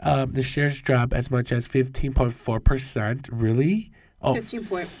 The shares dropped as much as 15.4%. Really? Oh,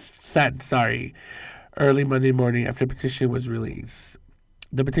 15%. Sorry. Early Monday morning after the petition was released.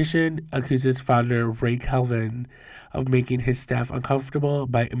 The petition accuses founder Ray Calvin of making his staff uncomfortable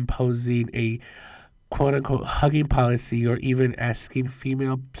by imposing a quote-unquote hugging policy or even asking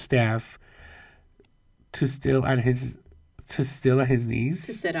female staff to sit on his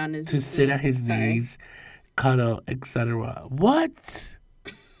knees, cuddle, etc. What?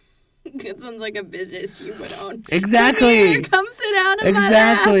 It sounds like a business you would own. Exactly. Come sit down in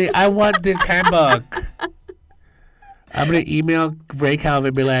exactly. my lap. I want this handbook. I'm going to email Ray Calvin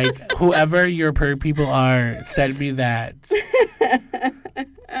and be like, whoever your people are, send me that.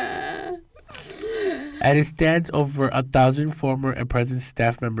 And it stands over 1,000 former and present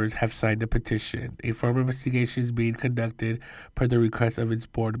staff members have signed a petition. A formal investigation is being conducted per the request of its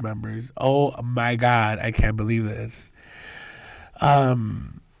board members. Oh my God, I can't believe this.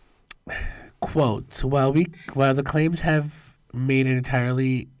 Quote, while the claims have made it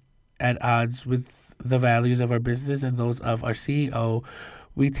entirely at odds with the values of our business and those of our CEO,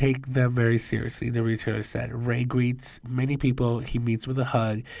 we take them very seriously, the retailer said. Ray greets many people he meets with a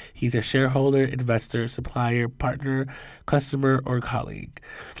hug. He's a shareholder, investor, supplier, partner, customer, or colleague.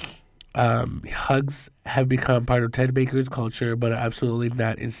 Hugs have become part of Ted Baker's culture, but are absolutely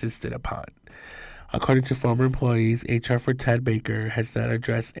not insisted upon. According to former employees, HR for Ted Baker has not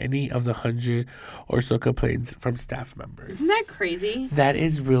addressed any of the 100 or so complaints from staff members. Isn't that crazy? That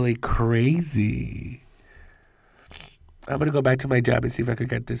is really crazy. I'm going to go back to my job and see if I could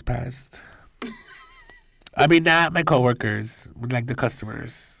get this passed. I mean, not my coworkers, like the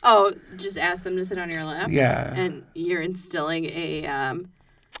customers. Oh, just ask them to sit on your lap? Yeah. And you're instilling a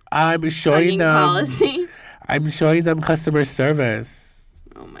I'm showing them policy? I'm showing them customer service.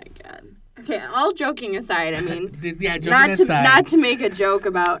 Oh, my God. Okay, all joking aside, I mean, yeah, aside. Not to make a joke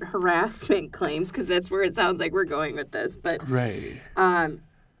about harassment claims, because that's where it sounds like we're going with this, but right.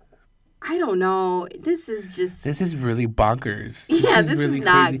 I don't know. This is really bonkers. This is really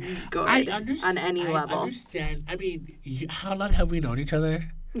not crazy. good on any level. I understand. I mean, how long have we known each other?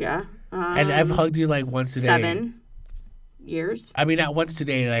 Yeah. And I've hugged you like once a day. 7 years. I mean, not once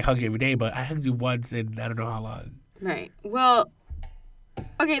today, and I hug you every day, but I hugged you once in I don't know how long. Right. Well,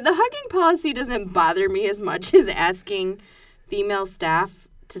 okay, the hugging policy doesn't bother me as much as asking female staff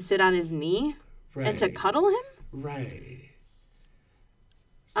to sit on his knee and to cuddle him. Right.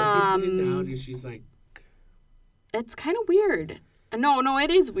 So he's sitting down and she's like... It's kind of weird. No,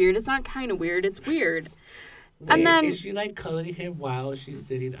 it is weird. It's not kind of weird. It's weird. Wait, and then is she like cuddling him while she's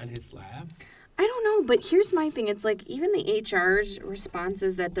sitting on his lap? I don't know, but here's my thing. It's like even the HR's response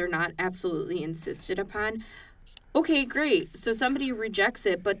is that they're not absolutely insisted upon. Okay, great. So somebody rejects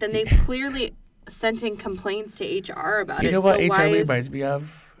it, but then they've clearly sent in complaints to HR about it. You know what HR reminds me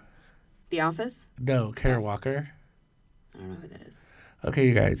of? The Office? No, Karen Walker. I don't know who that is. Okay,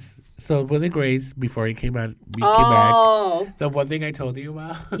 you guys. So Will and Grace, before he came back. The one thing I told you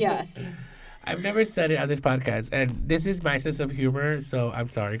about. Yes. I've never said it on this podcast, and this is my sense of humor, so I'm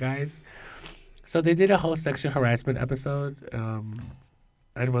sorry, guys. So they did a whole sexual harassment episode on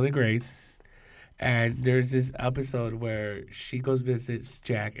Will and Grace, and there's this episode where she goes visits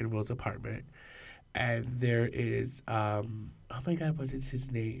Jack in Will's apartment, and there is, oh my God, what is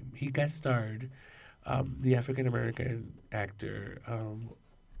his name? He guest starred. The African-American actor.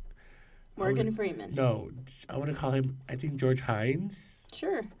 Morgan Freeman. No, I want to call him, I think George Hines.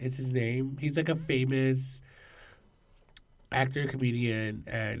 Sure. It's his name. He's like a famous actor, comedian,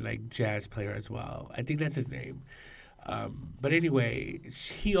 and like jazz player as well. I think that's his name. But anyway,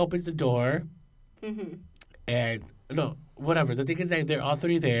 he opens the door. Mm-hmm. And, no, whatever. The thing is that they're all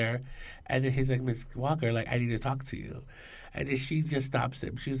three there. And then he's like, Miss Walker, like, I need to talk to you. And then she just stops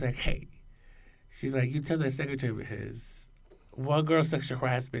him. She's like, hey. She's like, you tell that secretary of his, one girl's sexual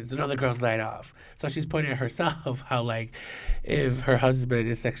harassment, another girl's night off. So she's pointing at herself how, like, if her husband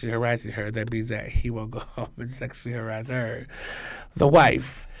is sexually harassing her, that means that he won't go home and sexually harass her, the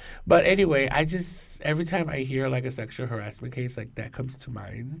wife. But anyway, every time I hear, like, a sexual harassment case, like, that comes to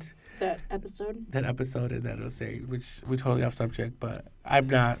mind. That episode. That episode and that was saying, which we're totally off subject, but I'm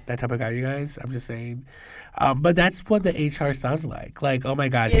not that type of guy, you guys. I'm just saying. But that's what the HR sounds like. Like, oh my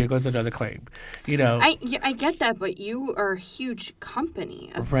God, here goes another claim. You know. I get that, but you are a huge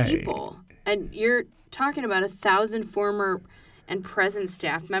company of people. And you're talking about 1,000 former and present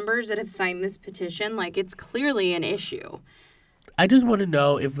staff members that have signed this petition. Like, it's clearly an issue. I just want to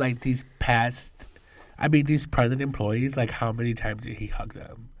know if, like, these present employees, like, how many times did he hug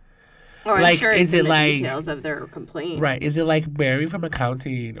them? Oh, I'm sure it's in the details of their complaint. Right. Is it like Mary from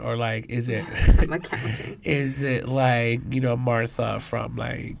accounting, or like is it from accounting? Is it like, Martha from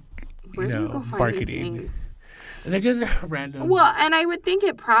like marketing? They're just random. Well, and I would think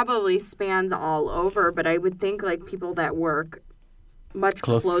it probably spans all over, but I would think like people that work much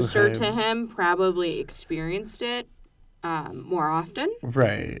closer to him probably experienced it more often.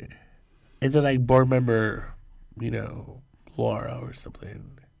 Right. Is it like board member, Laura or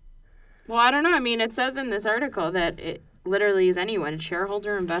something? Well, I don't know. I mean, it says in this article that it literally is anyone: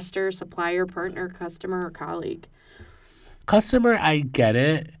 shareholder, investor, supplier, partner, customer, or colleague. Customer, I get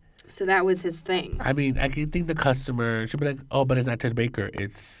it. So that was his thing. I mean, I can think the customer should be like, oh, but it's not Ted Baker.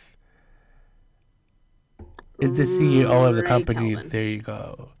 It's the CEO of the company. Calvin. There you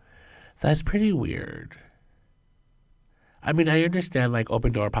go. That's pretty weird. I mean, I understand like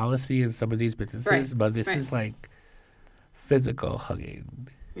open door policy in some of these businesses, but this is like physical hugging.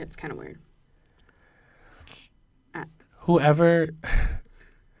 It's kind of weird. Whoever.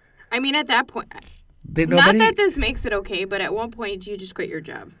 I mean, at that point, not that this makes it okay, but at one point, you just quit your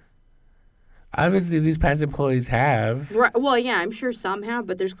job. Obviously, these past employees have. Right. Well, yeah, I'm sure some have,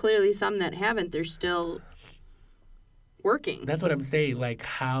 but there's clearly some that haven't. They're still working. That's what I'm saying. Like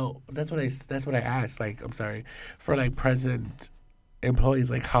how? That's what I asked. Like, I'm sorry, for like present employees.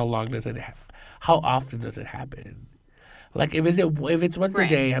 Like, how long does it? How often does it happen? Like, if it's once a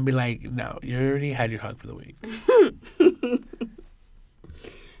day, I'd be like, no, you already had your hug for the week.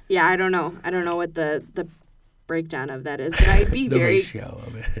 Yeah, I don't know. I don't know what the breakdown of that is, but I'd be the ratio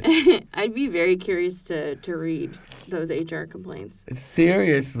of it. I'd be very curious to read those HR complaints.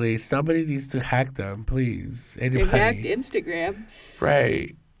 Seriously, somebody needs to hack them, please. Anybody. They hacked Instagram.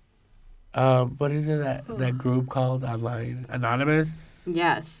 Right. What is it that group called online? Anonymous?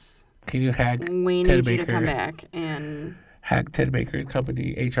 Yes. Can you hack We Ted need Baker? you to come back and hack Ted Baker's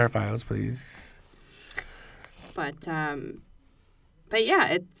company HR files, please. But yeah,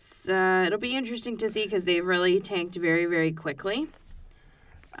 it's it'll be interesting to see because they've really tanked very, very quickly.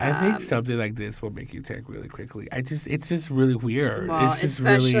 I think something like this will make you tank really quickly. It's just really weird. Well, it's just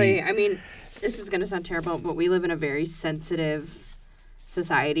especially, really... I mean, this is going to sound terrible, but we live in a very sensitive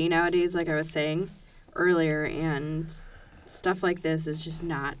society nowadays, like I was saying earlier, and stuff like this is just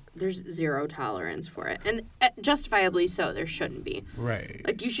not, there's zero tolerance for it. And justifiably so, there shouldn't be. Right.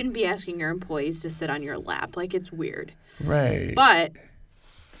 Like, you shouldn't be asking your employees to sit on your lap. Like, it's weird. Right. But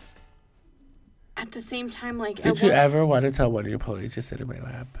at the same time, like... Did you ever want to tell one of your employees to sit in my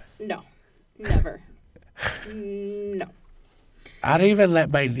lap? No. Never. No. I don't even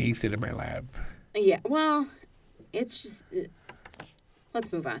let my niece sit in my lap. Yeah, well, it's just... let's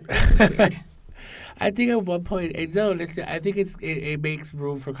move on. This is weird. I think at one point, I think it makes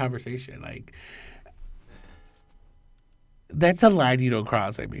room for conversation. Like, that's a line you don't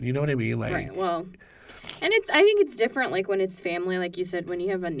cross. I mean, you know what I mean? Like, right. Well, and I think it's different. Like when it's family, like you said, when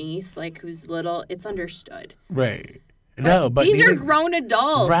you have a niece, like who's little, it's understood. Right. No, but these are grown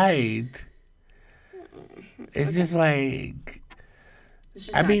adults. Right. It's just like,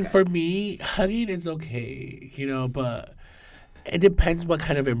 I mean, for me, hugging is okay, but it depends what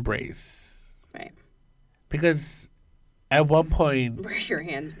kind of embrace. Right. Because at one point... where your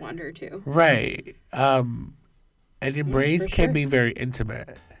hands wander to. Right. An embrace can be very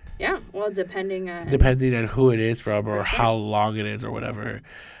intimate. Yeah. Well, depending on who it is from or how long it is or whatever.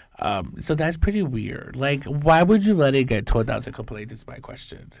 So that's pretty weird. Like, why would you let it get to 1,000 complaints is my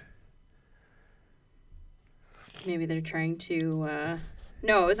question. Maybe they're trying to...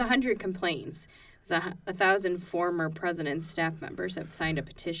 No, it was 100 complaints. It was 1,000 former president staff members have signed a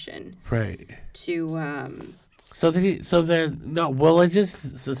petition. Right. To we'll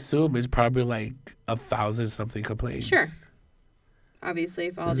just assume it's probably like 1,000 something complaints. Sure. Obviously,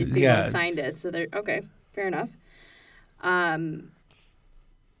 if all these people have signed it, so they're okay. Fair enough. What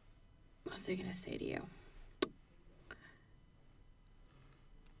was I gonna say to you?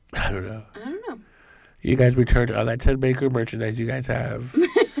 I don't know. I don't know. You guys returned all that Ted Baker merchandise you guys have.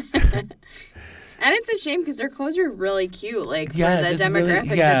 And it's a shame because their clothes are really cute, like for the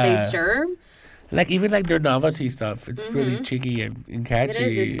demographic that they serve. Like even like their novelty stuff, it's really cheeky and catchy.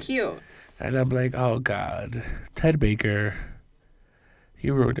 It is. It's cute. And I'm like, oh God, Ted Baker, He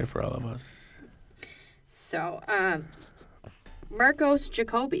ruined it for all of us. So, Marcos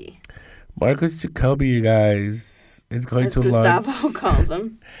Jacoby. Marcus Jacoby, you guys, is going As to Gustavo launch. calls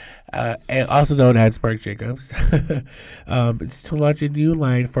him. And also known as Marc Jacobs. It's to launch a new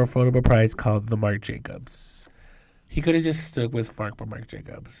line for affordable price called the Marc Jacobs. He could have just stuck with Marc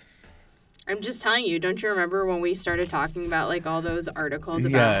Jacobs. I'm just telling you, don't you remember when we started talking about like all those articles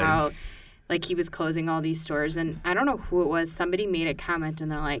about how like he was closing all these stores? And I don't know who it was. Somebody made a comment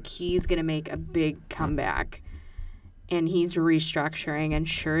and they're like, he's going to make a big comeback and he's restructuring. And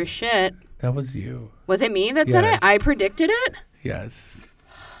sure as shit. That was you. Was it me that said it? I predicted it? Yes.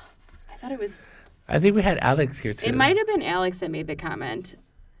 I thought it was. I think we had Alex here too. It might have been Alex that made the comment.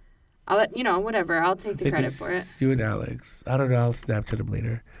 Whatever. I'll take the credit for it. You and Alex. I don't know. I'll Snapchat him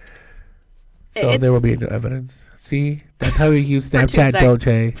later. So there will be no evidence. See? That's how you use Snapchat,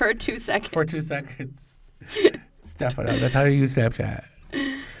 Dolce. For 2 seconds. For 2 seconds. Stefano, that's how you use Snapchat.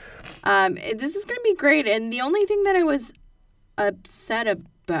 This is going to be great. And the only thing that I was upset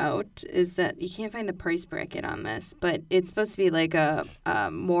about is that you can't find the price bracket on this. But it's supposed to be like a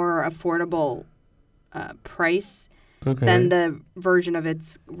more affordable price than the version of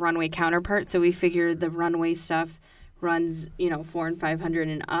its runway counterpart. So we figured the runway stuff runs, $400 and $500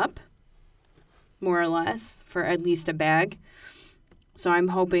 and up. More or less, for at least a bag. So I'm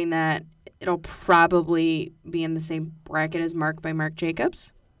hoping that it'll probably be in the same bracket as Marc by Marc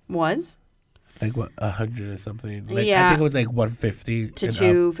Jacobs was. Like what, 100 or something? Yeah. I think it was like 150 to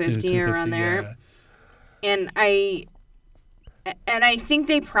 250 around there. Yeah. And I think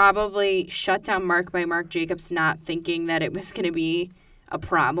they probably shut down Marc by Marc Jacobs not thinking that it was going to be a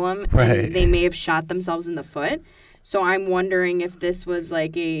problem. Right. And they may have shot themselves in the foot. So I'm wondering if this was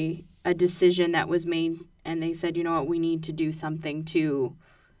like a decision that was made and they said, you know what, we need to do something to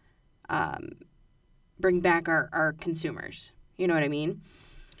bring back our consumers. You know what I mean?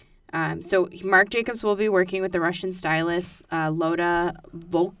 So Marc Jacobs will be working with the Russian stylist Loda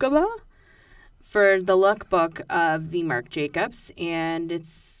Volkova for the lookbook of the Marc Jacobs. And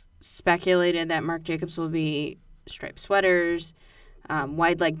it's speculated that Marc Jacobs will be striped sweaters,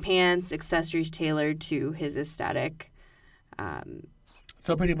 wide leg pants, accessories tailored to his aesthetic.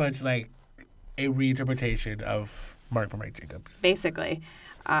 So pretty much like a reinterpretation of Marc Jacobs. Basically.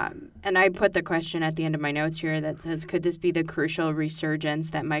 And I put the question at the end of my notes here that says, could this be the crucial resurgence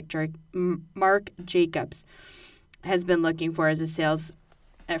that Marc Jacobs has been looking for as sales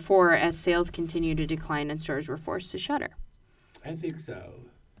continue to decline and stores were forced to shutter? I think so.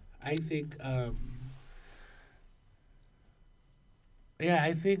 I think,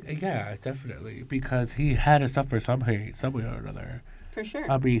 definitely. Because he had to suffer somewhere or another. For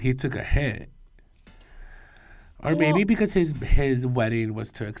sure. I mean, he took a hit. Or maybe because his wedding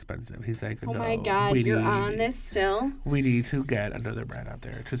was too expensive. He's like, no. Oh my God, you're on this still? We need to get another brand out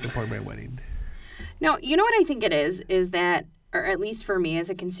there to support my wedding. No, you know what I think it is that, or at least for me as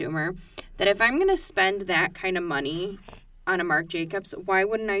a consumer, that if I'm going to spend that kind of money on a Marc Jacobs, why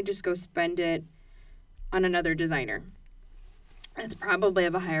wouldn't I just go spend it on another designer? It's probably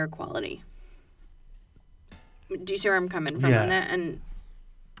of a higher quality. Do you see where I'm coming from on that? And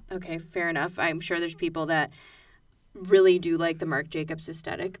okay, fair enough. I'm sure there's people that really do like the Marc Jacobs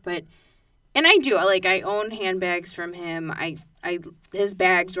aesthetic, and I do. I own handbags from him. His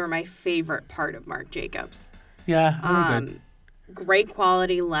bags were my favorite part of Marc Jacobs. Yeah, good. Great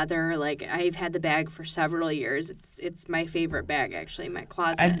quality leather. I've had the bag for several years. It's my favorite bag actually in my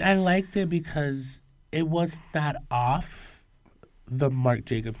closet. And I liked it because it was not off the Marc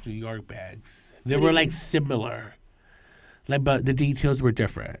Jacobs New York bags. They were similar, but the details were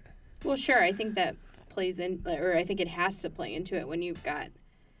different. Well, sure. I think that plays in, or I think it has to play into it when you've got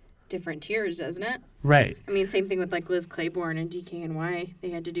different tiers, doesn't it? Right. I mean, same thing with Liz Claiborne and DKNY. They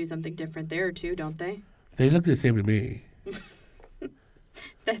had to do something different there too, don't they? They look the same to me.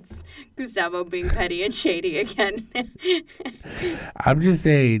 That's Gustavo being petty and shady again. I'm just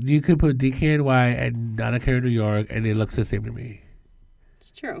saying, you could put DKNY and Donna Karan New York, and it looks the same to me. It's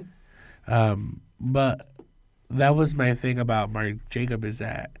true. But that was my thing about Marc Jacobs is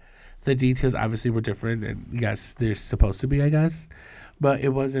that the details obviously were different, and yes, they're supposed to be, I guess, but it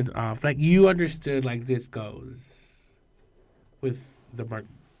wasn't off. You understood, this goes with the Marc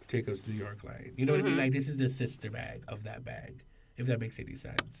Jacobs New York line. You know what I mean? This is the sister bag of that bag, if that makes any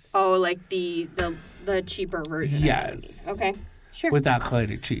sense. Oh, the cheaper version. Yes. Okay, sure. Without calling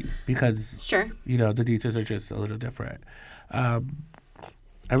it cheap, because, sure, the details are just a little different. I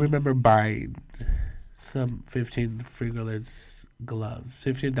remember buying some fingerless gloves,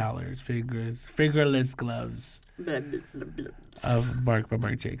 $15 fingerless gloves blah, blah, blah, blah. of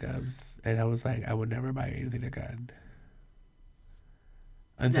Marc Jacobs, and I was like, I would never buy anything again.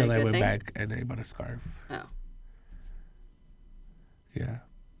 Until a I good went thing? back and I bought a scarf. Oh. Yeah.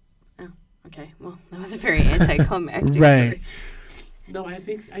 Okay, well, that was a very anticlimactic Right. story. No, I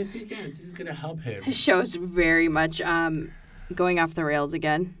think yeah, this is gonna help him. His show's very much going off the rails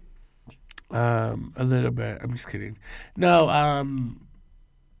again. A little bit. I'm just kidding. No,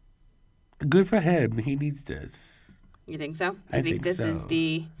 good for him. He needs this. You think so? I think think this is so.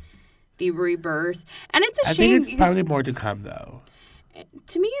 the rebirth, and it's a I shame. think it's because probably more to come though.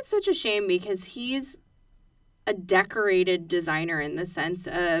 to me, it's such a shame because he's a decorated designer in the sense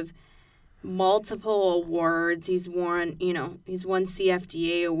of multiple awards. He's won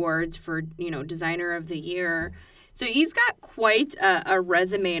CFDA awards for, designer of the year. So he's got quite a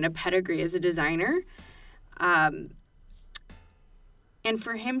resume and a pedigree as a designer. And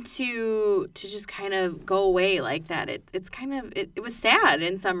for him to just kind of go away like that, it's kind of, it was sad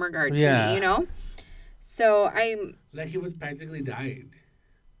in some regard to me, So I'm... Like he was practically dying.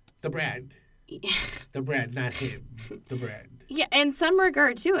 The brand. The brand, not him. The brand. Yeah, in some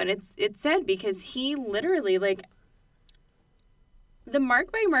regard too, and it's sad because he literally the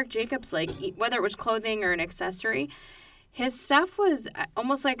Mark by Marc Jacobs, whether it was clothing or an accessory, his stuff was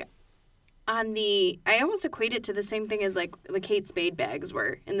almost like I almost equate it to the same thing as the Kate Spade bags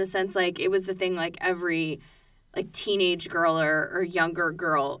were, in the sense it was the thing every teenage girl or younger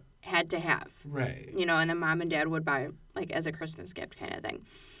girl had to have, Right? And then mom and dad would buy as a Christmas gift kind of thing.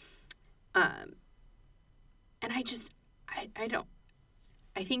 And I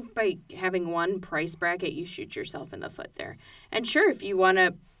think by having one price bracket, you shoot yourself in the foot there. And sure, if you want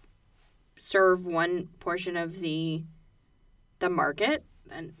to serve one portion of the market,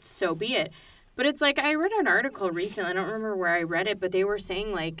 then so be it. But it's I read an article recently, I don't remember where I read it, but they were saying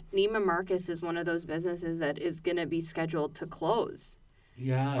Neiman Marcus is one of those businesses that is going to be scheduled to close.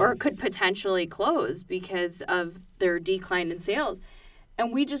 Yeah. Or could potentially close because of their decline in sales.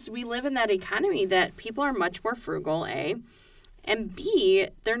 And we live in that economy that people are much more frugal, A. And B,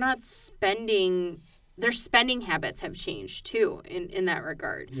 they're not spending, their spending habits have changed too in that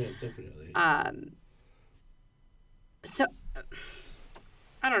regard. Yeah, definitely. So,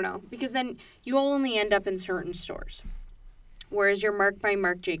 I don't know, because then you only end up in certain stores. Whereas your Mark by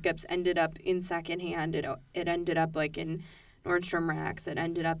Marc Jacobs ended up in secondhand, it ended up in Nordstrom Racks, it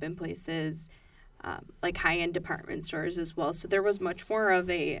ended up in places high-end department stores as well. So there was much more of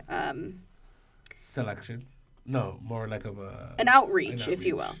a... selection. No, more of a... An outreach, if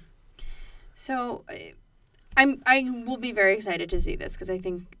you will. So I will be very excited to see this because I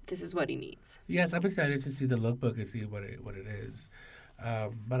think this is what he needs. Yes, I'm excited to see the lookbook and see what it is.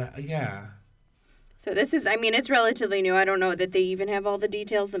 Yeah. So this is, it's relatively new. I don't know that they even have all the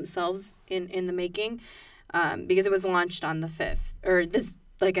details themselves in the making because it was launched on the 5th. Or this,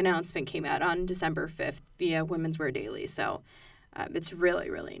 announcement came out on December 5th via Women's Wear Daily. So it's really,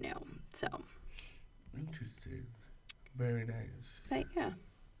 really new. So... Interesting. Very nice. But yeah.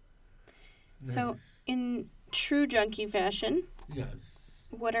 Nice. So in true junkie fashion, Yes.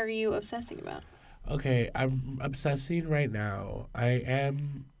 what are you obsessing about? Okay, I'm obsessing right now. I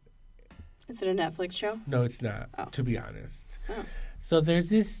am... Is it a Netflix show? No, it's not, to be honest. So there's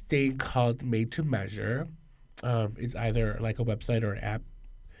this thing called Made to Measure. It's either a website or an app.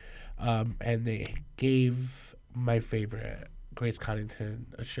 And they gave my favorite, Grace Coddington,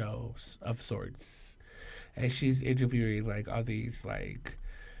 a show of sorts. And she's interviewing all these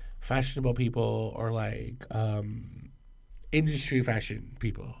fashionable people or industry fashion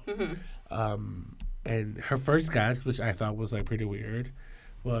people. Mm-hmm. And her first guest, which I thought was pretty weird,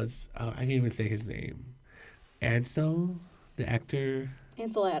 was I can't even say his name. Ansel, the actor.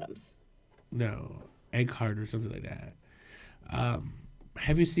 Ansel Adams. No, Eckhart or something like that.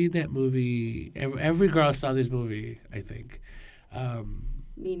 Have you seen that movie? Every girl saw this movie, I think.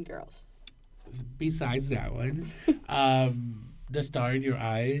 Mean Girls. Besides that one, The Star in Your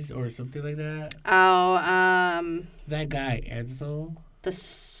Eyes or something like that. Oh, that guy Ansel. The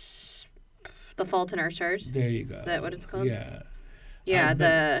Fault in Our Stars. There you go. Is that what it's called? Yeah.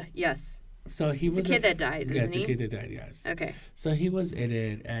 Yeah. Yes. So he was the kid that died. Yeah, isn't the he? kid that died. Yes. Okay. So he was in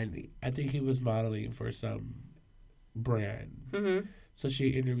it, and I think he was modeling for some brand. Mm-hmm. So she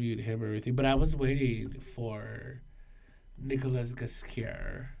interviewed him and everything, but I was waiting for Nicolas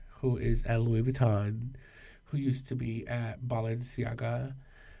Gasquier, who is at Louis Vuitton, who used to be at Balenciaga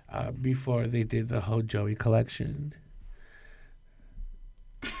before they did the whole Joey collection.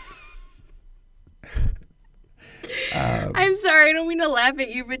 I'm sorry, I don't mean to laugh at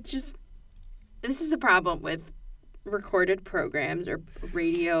you, but just this is the problem with recorded programs or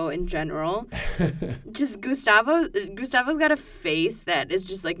radio in general. Just Gustavo's got a face that is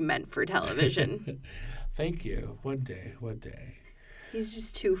just meant for television. Thank you. One day. He's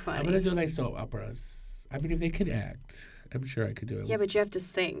just too funny. I'm gonna do like soap operas. I mean, if they could act, I'm sure I could do it. Yeah, but you have to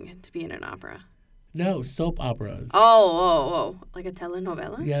sing to be in an opera. No, soap operas. Oh, like a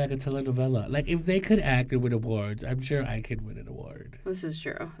telenovela? Yeah, like a telenovela. Like, if they could act and win awards, I'm sure I could win an award. This is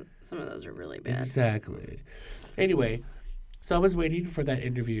true. Some of those are really bad. Exactly. Anyway, so I was waiting for that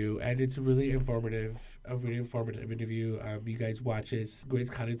interview, and it's really informative. A really informative interview. You guys watch it. Grace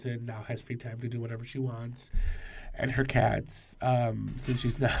Coddington now has free time to do whatever she wants, and her cats, since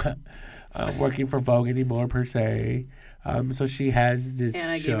she's not working for Vogue anymore per se. So she has this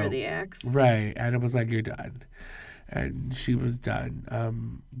Anna show. gave her the axe. Right. Anna was like, "You're done." And she was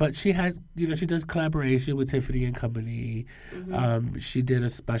done. But she has, she does collaboration with Tiffany and Company. Mm-hmm. She did a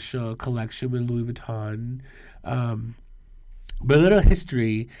special collection with Louis Vuitton. But a little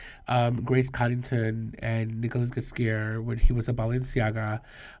history, Grace Coddington and Nicolas Ghesquiere, when he was at Balenciaga.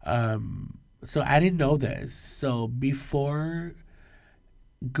 So I didn't know this. So before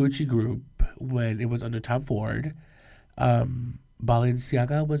Gucci Group, when it was under Tom Ford,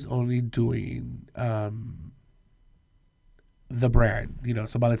 Balenciaga was only doing the brand.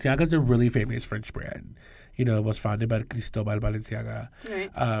 So Balenciaga is a really famous French brand. It was founded by Cristobal Balenciaga.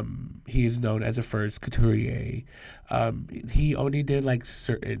 Right. He is known as the first couturier. He only did like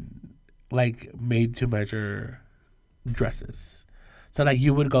certain, like, made-to-measure dresses. So like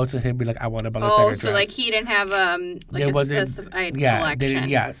you would go to him and be like, I want a Balenciaga dress. Oh, so like he didn't have there a wasn't, specified yeah, collection.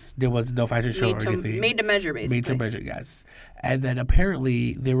 Yes, there was no fashion show or anything. Made to measure, basically. Made to measure, yes. And then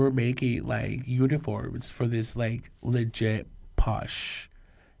apparently they were making like uniforms for this like legit posh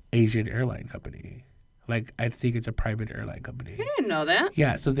Asian airline company. Like, I think it's a private airline company. I didn't know that.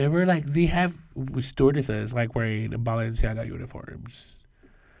 Yeah, so they were like, they have stewardesses like wearing Balenciaga uniforms.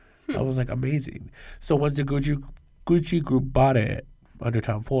 I was like, amazing. So once the Gucci Group bought it under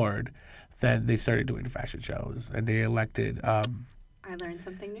Tom Ford, then they started doing fashion shows, and they elected. I learned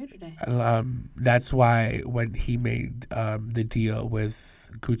something new today. That's why when he made the deal with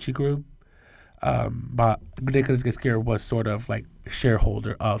Gucci Group, but Nicolas Ghesquiere was sort of like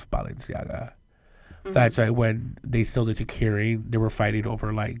shareholder of Balenciaga. Mm-hmm. That's why when they sold it to Kering, they were fighting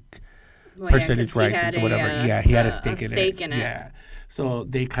over like percentage rights and so whatever. He had a stake in it. Yeah. So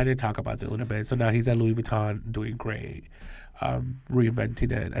they kind of talk about it a little bit. So now he's at Louis Vuitton doing great,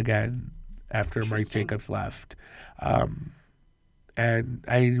 reinventing it again after Marc Jacobs left. And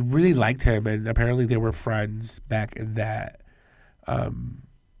I really liked him, and apparently they were friends back in that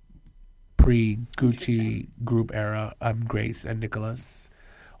pre-Gucci Group era, Grace and Nicolas.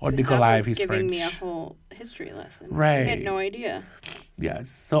 Or Nikolai, if he's French. Giving me a whole history lesson. Right. I had no idea.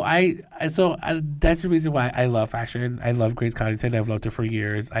 Yes. So that's the reason why I love fashion. I love Grace Coddington. I've loved her for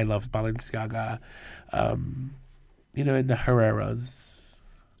years. I love Balenciaga. And the Herreras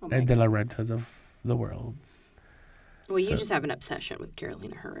and De La Rentas of the world. Well, you just have an obsession with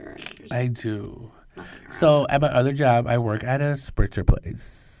Carolina Herrera. I do. So at my other job, I work at a spritzer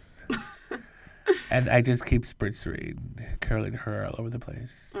place. And I just keep spritzering Carolina Herrera all over the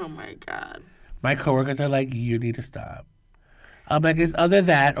place. Oh, my God. My coworkers are like, you need to stop. I'm like, it's either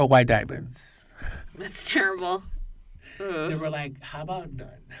that or white diamonds. That's terrible. Ugh. They were like, how about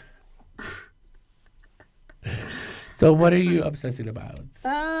none? So what are you obsessing about?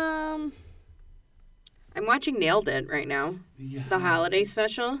 I'm watching Nailed It right now. Yes. The holiday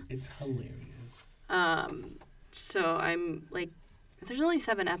special. It's hilarious. So I'm like, there's only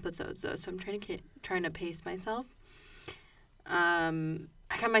 7 episodes though, so I'm trying to pace myself. I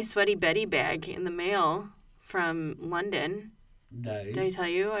got my Sweaty Betty bag in the mail from London. Nice. Did I tell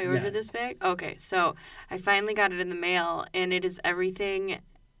you I ordered this bag? Okay, so I finally got it in the mail, and it is everything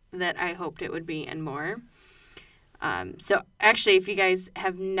that I hoped it would be and more. So actually, if you guys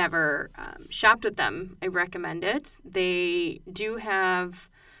have never shopped with them, I recommend it. They're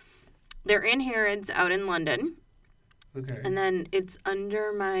in Harrods out in London. Okay. And then it's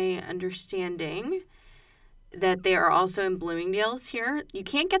under my understanding that they are also in Bloomingdale's here. You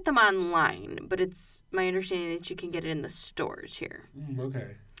can't get them online, but it's my understanding that you can get it in the stores here.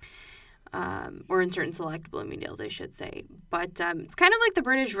 Okay. Or in certain select Bloomingdale's, I should say. But it's kind of like the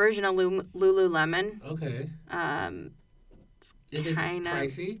British version of Lululemon. Okay. Is it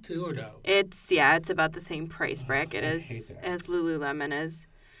pricey too, or no? It's about the same price bracket as Lululemon is.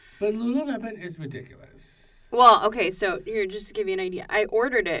 But Lululemon is ridiculous. Well, okay, so here, just to give you an idea, I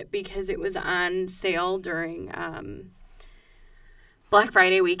ordered it because it was on sale during Black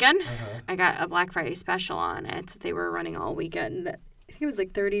Friday weekend. Uh-huh. I got a Black Friday special on it. They were running all weekend. I think it was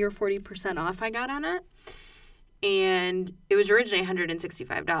like 30 or 40% off I got on it. And it was originally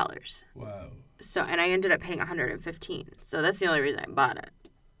 $165. Wow. So, and I ended up paying $115. So that's the only reason I bought it.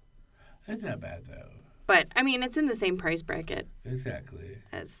 That's not bad, though. But, I mean, it's in the same price bracket Exactly.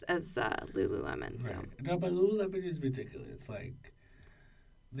 as Lululemon. So. Right. No, but Lululemon is ridiculous. Like,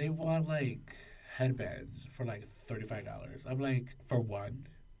 they want, like, headbands for, like, $35. I'm like, for one?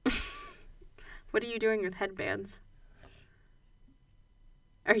 What are you doing with headbands?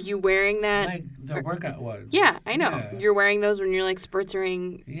 Are you wearing that? Like, the workout ones. Yeah, I know. Yeah. You're wearing those when you're, like,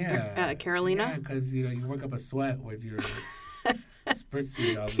 spritzing Carolina? Yeah, because, you know, you work up a sweat when you're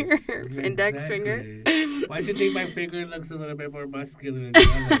spritzing all this. Your index finger. Why do you think my finger looks a little bit more muscular than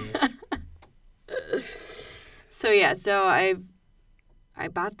the other? So I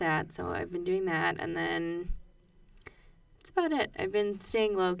bought that, so I've been doing that, and then that's about it. I've been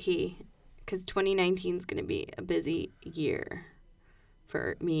staying low-key because 2019 is going to be a busy year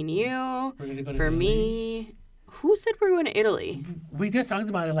for me and you, We're gonna go to for Italy? me. Who said we're going to Italy? We just talked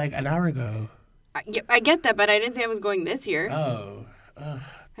about it like an hour ago. I get that, but I didn't say I was going this year. Oh.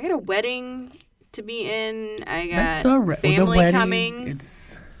 I got a wedding to be in. I got That's so family the wedding, coming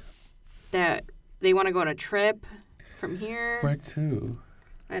It's that they want to go on a trip from here. where to?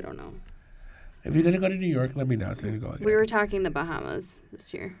 I don't know. If you're gonna go to New York, let me know so you can go. Again. We were talking the Bahamas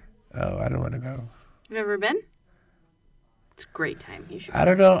this year. Oh, I don't want to go. You've never been? It's a great time. You should. I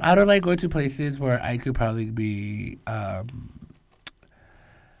don't know. I don't like going to places where I could probably be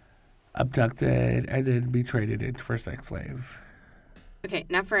abducted and then be traded in for sex slave. Okay,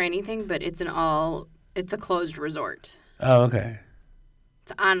 not for anything, but it's a closed resort. Oh, okay.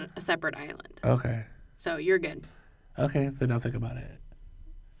 It's on a separate island. Okay. So you're good. Okay, then I'll think about it.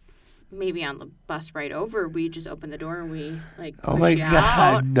 Maybe on the bus ride over, we just open the door and we like push Oh my you God,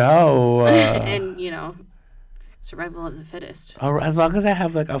 out. no. And survival of the fittest. As long as I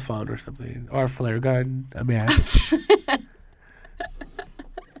have like a phone or something, or a flare gun, a match.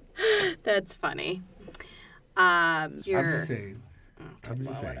 That's funny. I'm just saying. I'm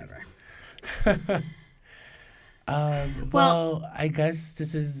just saying. Whatever. Well, I guess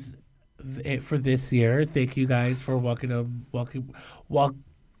this is it for this year. Thank you guys for welcoming.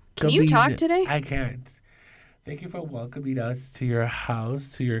 Can you talk today? I can't. Thank you for welcoming us to your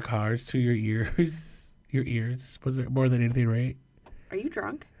house, to your cars, to your ears. Your ears. Was it more than anything, right? Are you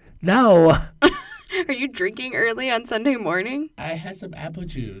drunk? No. Are you drinking early on Sunday morning? I had some apple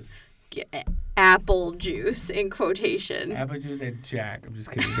juice. Apple juice in quotation. Apple juice and Jack. I'm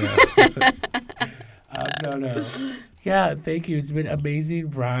just kidding. No. No. Yeah, thank you. It's been an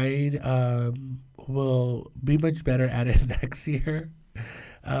amazing ride. We'll be much better at it next year.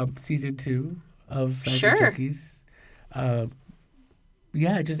 Season 2 of Fashion Junkies.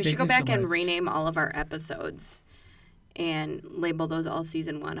 Yeah, just we should go back and rename all of our episodes and label those all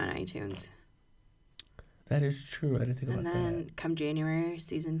season 1 on iTunes. That is true. I didn't think about that. And then come January,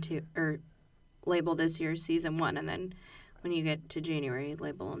 season 2, or label this year's season 1, and then when you get to January,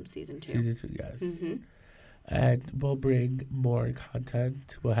 label them season 2. Season 2, yes. Mm-hmm. And we'll bring more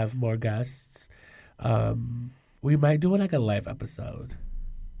content. We'll have more guests. We might do like a live episode.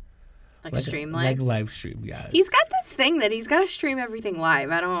 Like stream live? Like live stream, yes. He's got this thing that he's got to stream everything live.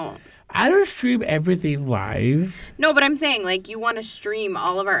 I don't stream everything live. No, but I'm saying, like, you want to stream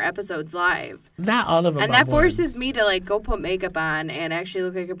all of our episodes live. Not all of them. And that forces me to, like, go put makeup on and actually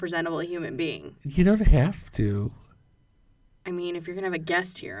look like a presentable human being. You don't have to. I mean, if you're going to have a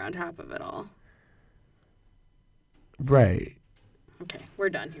guest here on top of it all. Right. Okay, we're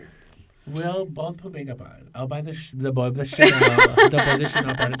done here. We'll both put makeup on. I'll buy the Chanel. the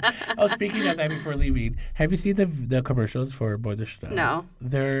Chanel products. Oh, speaking of that, before leaving, have you seen the commercials for Boy the Chanel? No.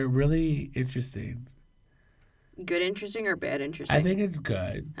 They're really interesting. Good interesting or bad interesting? I think it's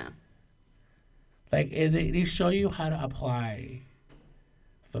good. Oh. Like, they show you how to apply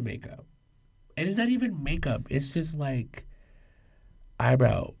the makeup. And it's not even makeup. It's just, like,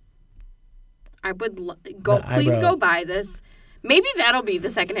 eyebrow. I would please go buy this. Maybe that'll be the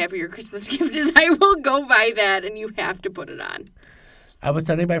second half of your Christmas gift is I will go buy that and you have to put it on. I was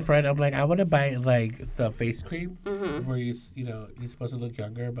telling my friend, I'm like, I want to buy, like, the face cream Mm-hmm. where you're supposed to look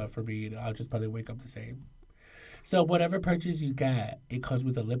younger, but for me, I'll just probably wake up the same. So whatever purchase you get, it comes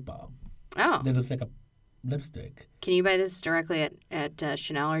with a lip balm. Oh. That looks like a lipstick. Can you buy this directly at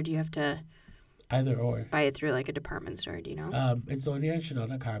Chanel, or do you have to Either or. buy it through, like, a department store? Do you know? It's only on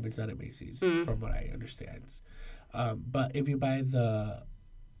Chanel.com. It's not at Macy's, from what I understand. But if you buy the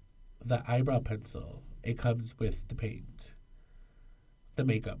eyebrow pencil, it comes with the paint, the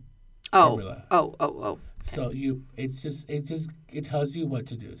makeup formula. Oh. So it tells you what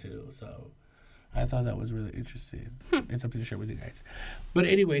to do too. So I thought that was really interesting and something to share with you guys. But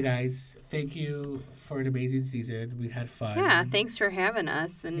anyway, guys, thank you for an amazing season. We had fun. Yeah, thanks for having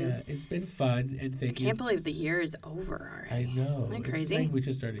us. And yeah, it's been fun, and thank you. I can't believe the year is over already. I know. Isn't that It's crazy? like we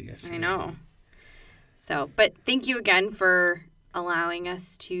just started yesterday. I know. So, but thank you again for allowing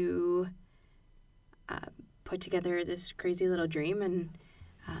us to put together this crazy little dream and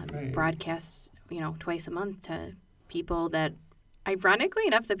broadcast, twice a month to people that, ironically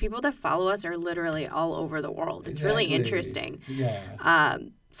enough, the people that follow us are literally all over the world. It's really interesting. Yeah.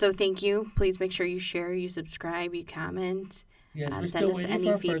 So thank you. Please make sure you share, you subscribe, you comment. Yes, we're send still us waiting any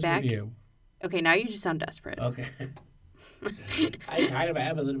for our feedback. first review. Okay, now you just sound desperate. Okay. I kind of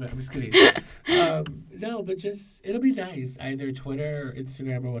am a little bit. I'm just kidding. No, but just, it'll be nice. Either Twitter or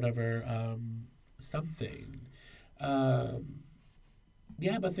Instagram or whatever. Something.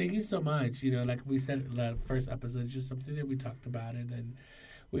 Yeah, but thank you so much. Like we said in the first episode, just something that we talked about, and then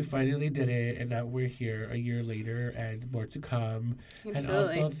we finally did it, and now we're here a year later, and more to come.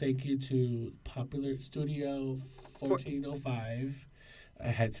 Absolutely. And also, thank you to Popular Studio 1405. I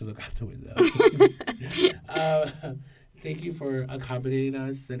had to look out the window. Thank you for accommodating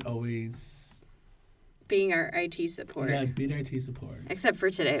us and always being our IT support. Yeah, being our IT support. Except for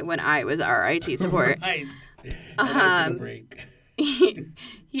today when I was our IT support. Right. And I took a break.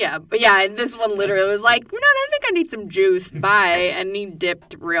 Yeah, but yeah, this one literally was like, I think I need some juice. Bye. And he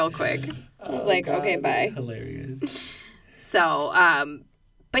dipped real quick. I was like, God, okay, bye. Hilarious. So,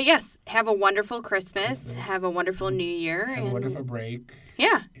 but yes, have a wonderful Christmas. Have a wonderful New Year. Have a wonderful break.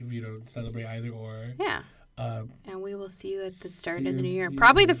 Yeah. If you don't celebrate either or. Yeah. And we will see you at the start of the new year. Yeah.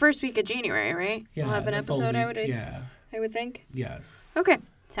 Probably the first week of January, right? Yeah, we'll have an episode, I would think. Yes. Okay.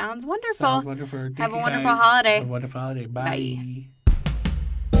 Sounds wonderful. Sounds wonderful. Have a wonderful holiday. Have a wonderful holiday. Bye. Bye.